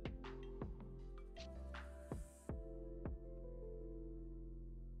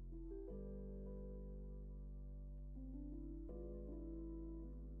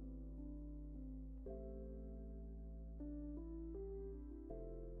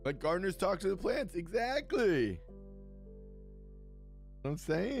 Let gardeners talk to the plants. Exactly. What I'm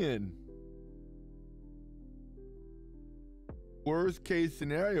saying. Worst case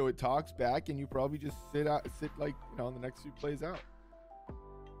scenario, it talks back and you probably just sit like, you know, the next few plays out.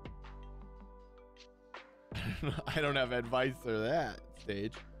 I don't have advice for that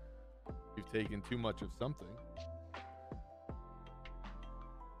stage. You've taken too much of something.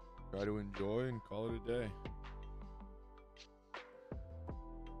 Try to enjoy and call it a day.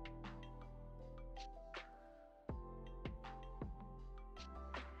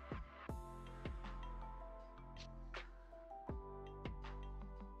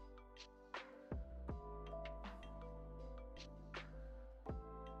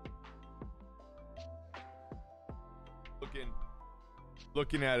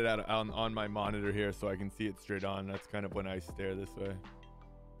 Looking at it on my monitor here so I can see it straight on. That's kind of when I stare this way.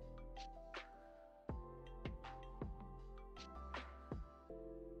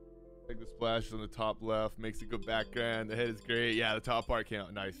 Like the splash on the top left makes a good background. The head is great. Yeah, the top part came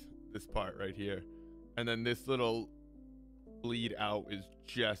out nice. This part right here. And then this little bleed out is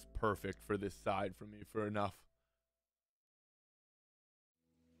just perfect for this side for me for enough.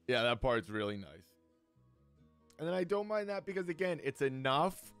 Yeah, that part's really nice. And then I don't mind that because, again, it's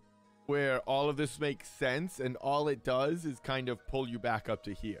enough where all of this makes sense and all it does is kind of pull you back up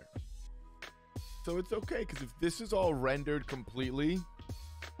to here. So it's okay, because if this is all rendered completely,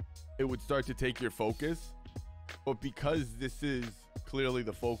 it would start to take your focus. But because this is clearly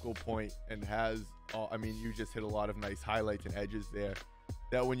the focal point and has all, I mean, you just hit a lot of nice highlights and edges there,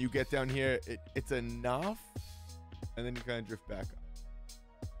 that when you get down here, it's enough, and then you kind of drift back up.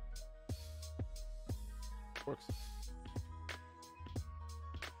 Works.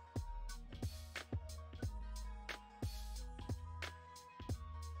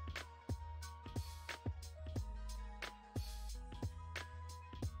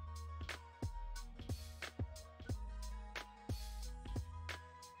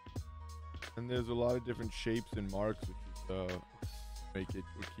 And there's a lot of different shapes and marks, which is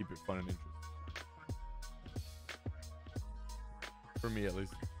would keep it fun and interesting. For me, at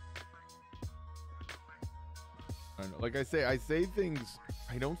least. I don't know. Like I say things.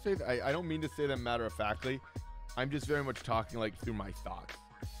 I don't mean to say them matter of factly. I'm just very much talking like through my thoughts.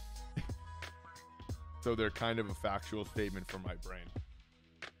 So they're kind of a factual statement for my brain.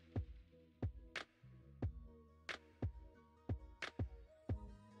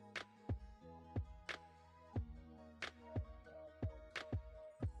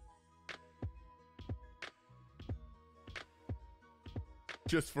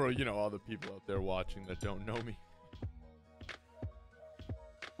 Just for, you know, all the people out there watching that don't know me.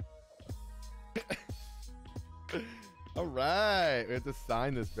 All right, we have to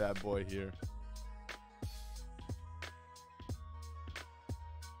sign this bad boy here.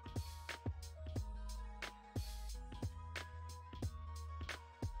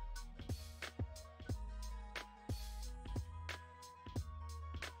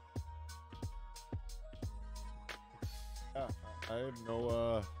 Yeah, I have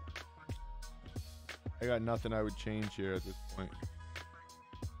no, I got nothing I would change here at this point.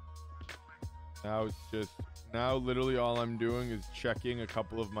 Now it's just, now literally all I'm doing is checking a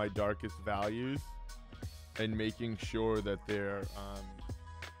couple of my darkest values and making sure that they're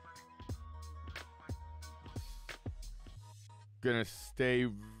gonna stay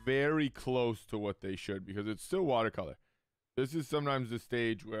very close to what they should, because it's still watercolor. This is sometimes the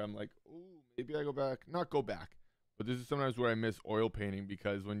stage where I'm like, oh, maybe I go back, not go back, but this is sometimes where I miss oil painting,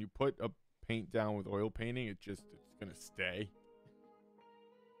 because when you put a paint down with oil painting, it's gonna stay.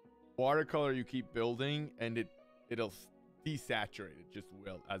 Watercolor, you keep building and it'll desaturate. It just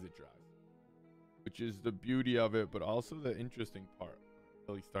will as it dries, which is the beauty of it, but also the interesting part.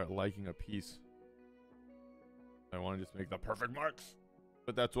 Really start liking a piece. I want to just make the perfect marks,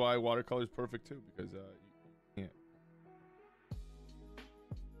 but that's why watercolor is perfect too, because you can't.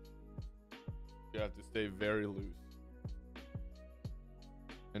 You have to stay very loose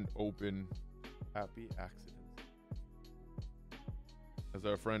and open. Happy accidents. As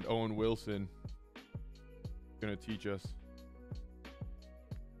our friend Owen Wilson is gonna teach us.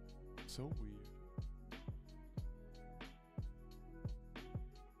 So weird.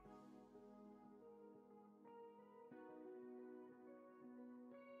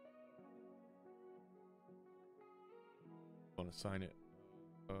 I want to sign it.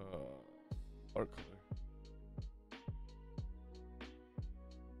 Art color.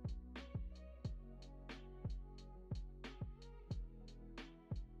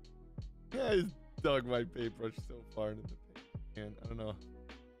 I just dug my paintbrush so far into the paint. And I don't know.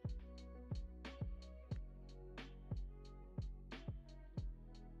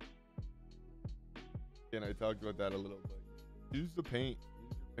 again, I talked about that a little bit. Use the paint.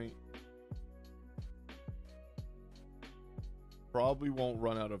 Use your paint. Probably won't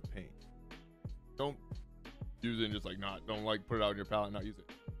run out of paint. Don't use it and just like not. Don't like put it out in your palette and not use it.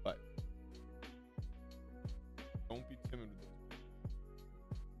 But don't be timid with it.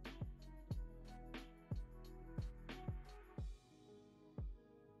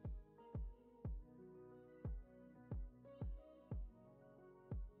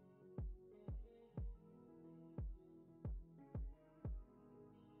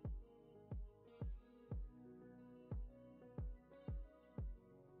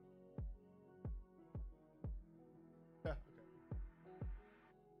 Yeah, okay.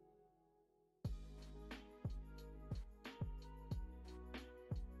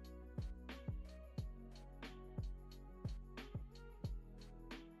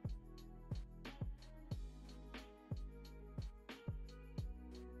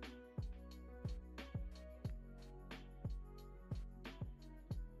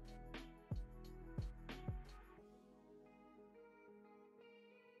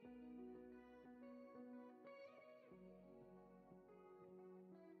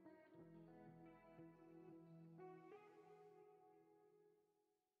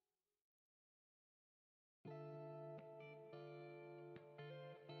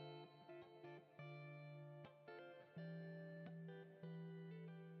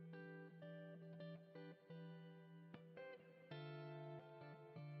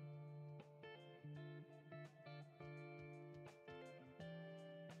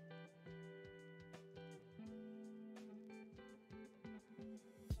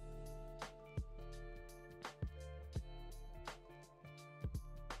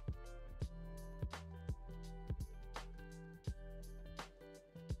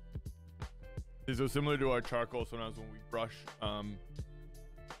 So similar to our charcoal, sometimes when we brush,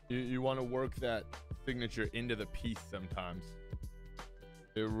 you want to work that signature into the piece sometimes.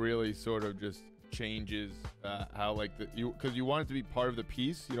 It really sort of just changes how like because you want it to be part of the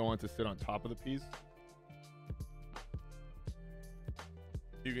piece. You don't want it to sit on top of the piece.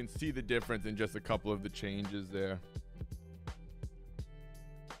 You can see the difference in just a couple of the changes there.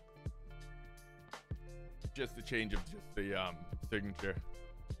 Just the change of just the signature.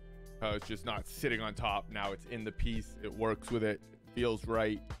 How it's just not sitting on top. Now it's in the piece. It works with it. It feels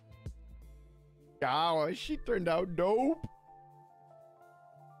right. Oh, she turned out dope.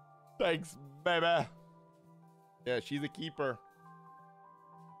 Thanks, baby. Yeah, she's a keeper.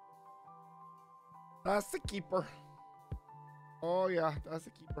 That's the keeper. Oh, yeah, that's the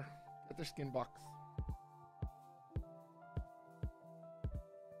keeper. Get their skin box.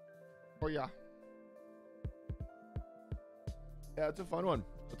 Oh, yeah. Yeah, it's a fun one.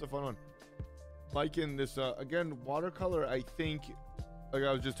 It's a fun one. Like in this, again, watercolor, I think, like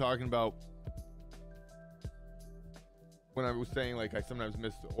I was just talking about when I was saying, like, I sometimes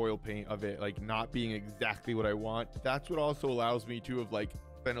miss the oil paint of it, like, not being exactly what I want. That's what also allows me to have, like,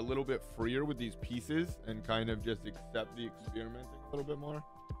 been a little bit freer with these pieces and kind of just accept the experimenting a little bit more.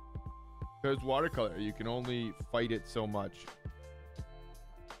 Because watercolor, you can only fight it so much.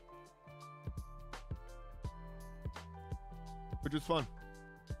 Which is fun.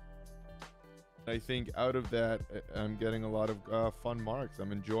 I think out of that, I'm getting a lot of fun marks.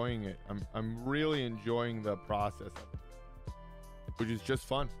 I'm enjoying it. I'm really enjoying the process of it, which is just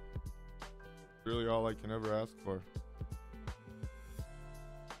fun. Really all I can ever ask for.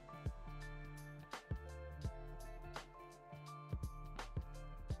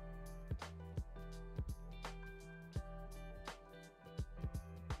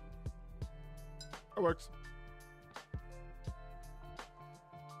 That works.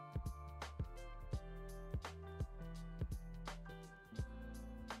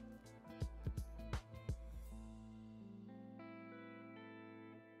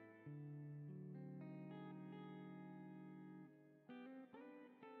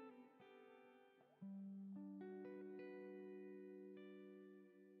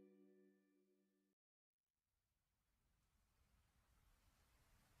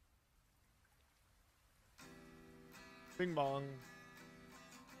 Bing bong.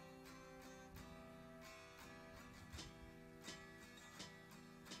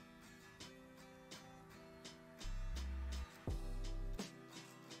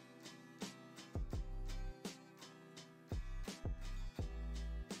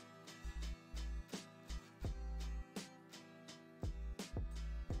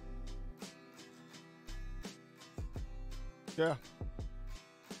 Yeah.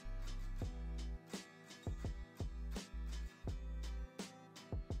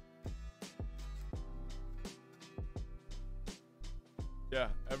 Yeah,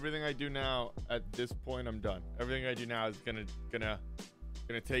 everything I do now at this point, I'm done. Everything I do now is gonna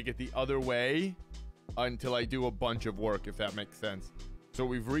take it the other way until I do a bunch of work, if that makes sense. So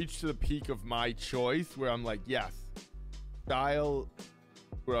we've reached the peak of my choice where I'm like, yes, style,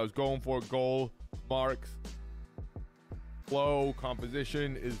 where I was going for, goal, marks, flow,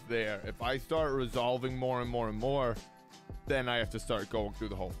 composition is there. If I start resolving more and more and more, then I have to start going through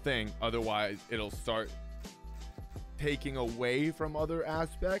the whole thing. Otherwise, it'll start taking away from other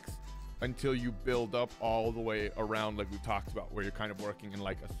aspects until you build up all the way around, like we talked about, where you're kind of working in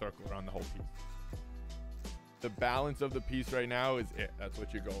like a circle around the whole piece. The balance of the piece right now is it. That's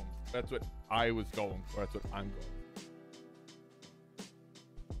what you're going. That's what I was going for. That's what I'm going for.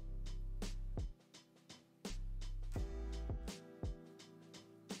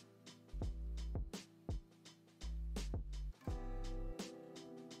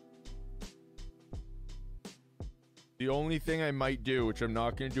 The only thing I might do, which I'm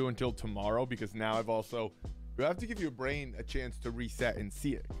not going to do until tomorrow, because now you have to give your brain a chance to reset and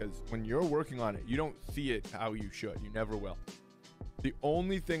see it, because when you're working on it, you don't see it how you should. You never will. The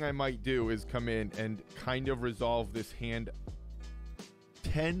only thing I might do is come in and kind of resolve this hand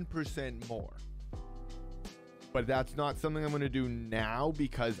 10% more. But that's not something I'm going to do now,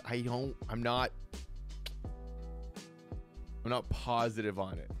 because I'm not positive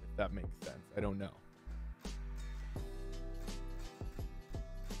on it, if that makes sense. I don't know.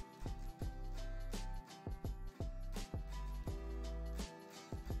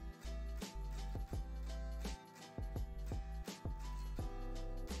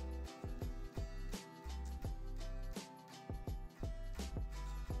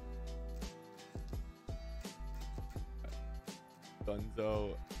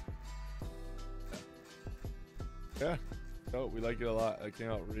 Dunzo. Yeah. So we like it a lot. It came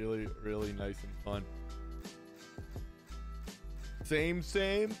out really, really nice and fun. Same,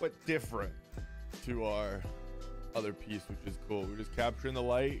 but different to our other piece, which is cool. We're just capturing the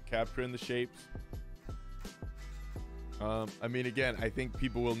light, capturing the shapes. I mean, again, I think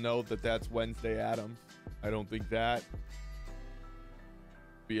people will know that that's Wednesday Addams. I don't think that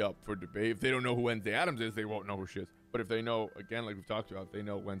be up for debate. If they don't know who Wednesday Addams is, they won't know who she is. But if they know, again, like we've talked about, if they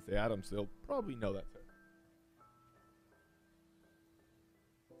know Wednesday Addams, they'll probably know that's her.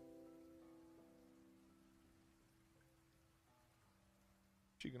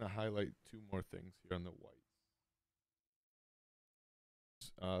 Actually gonna highlight two more things here on the white.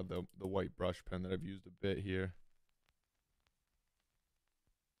 The white brush pen that I've used a bit here.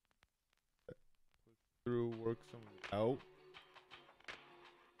 Through, work some of it out.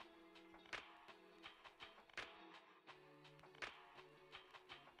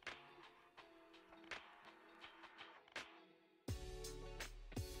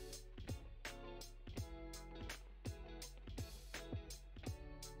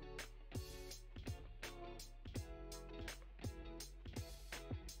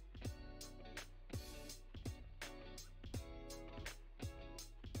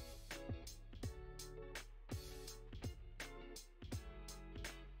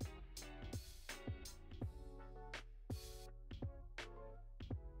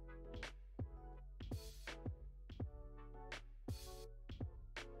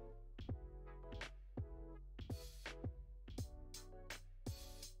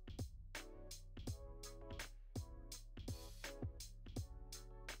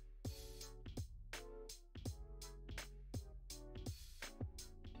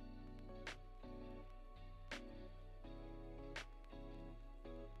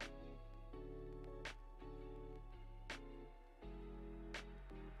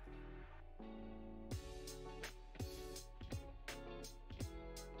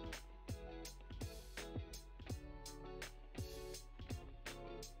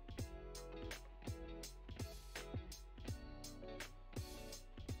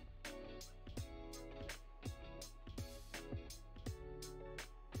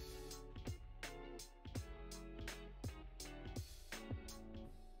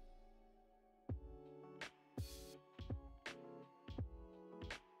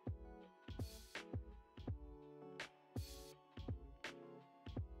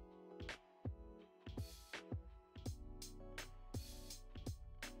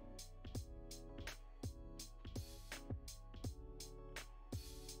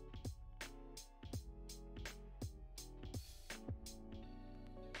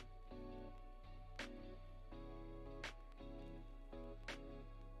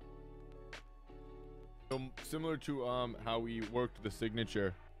 So similar to how we worked the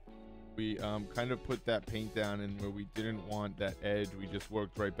signature, we kind of put that paint down, and where we didn't want that edge, we just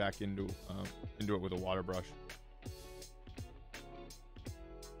worked right back into it with a water brush.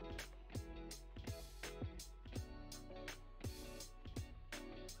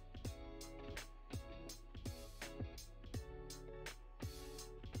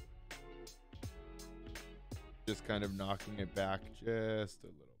 just kind of knocking it back just a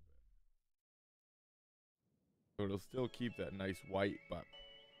little bit. So it'll still keep that nice white, but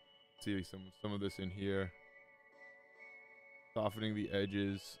see some of this in here. Softening the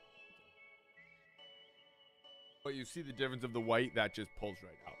edges. But you see the difference of the white, that just pulls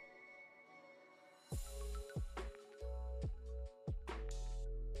right out.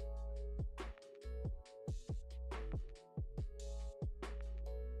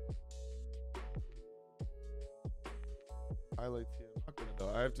 Highlights here. I'm not gonna though.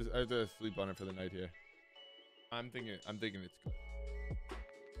 I have to sleep on it for the night here. I'm thinking it's good.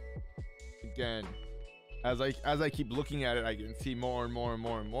 Again, as I keep looking at it, I can see more and more and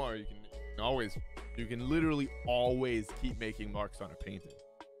more and more. You can literally always keep making marks on a painting.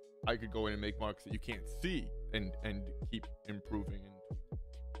 I could go in and make marks that you can't see and keep improving and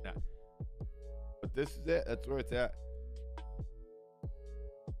that. But this is it. That's where it's at.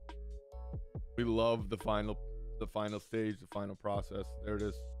 We love the final stage, the final process. There it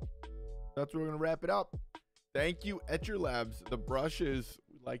is. That's where we're gonna wrap it up. Thank you, Etcher Labs. The brushes.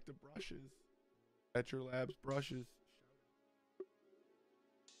 We like the brushes. Etcher Labs brushes.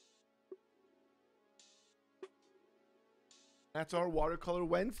 That's our Watercolor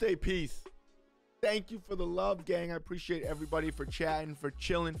Wednesday piece. Thank you for the love, gang. I appreciate everybody for chatting, for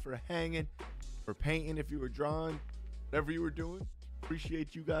chilling, for hanging, for painting if you were drawing, whatever you were doing.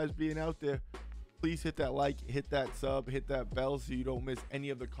 Appreciate you guys being out there. Please hit that like, hit that sub, hit that bell so you don't miss any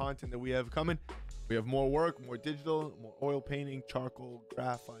of the content that we have coming. We have more work, more digital, more oil painting, charcoal,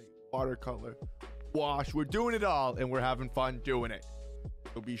 graphite, watercolor, wash. We're doing it all, and we're having fun doing it.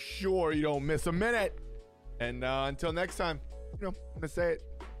 So be sure you don't miss a minute. And until next time, I'm going to say it.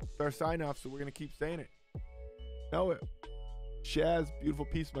 It's our sign-off, so we're going to keep saying it. Know it. Shaz, beautiful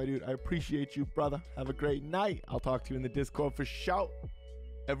piece, my dude. I appreciate you, brother. Have a great night. I'll talk to you in the Discord for shout.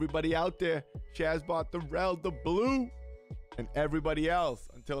 Everybody out there, Shaz bought the red, the blue, and everybody else.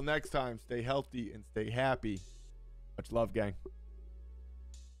 Until next time, stay healthy and stay happy. Much love, gang.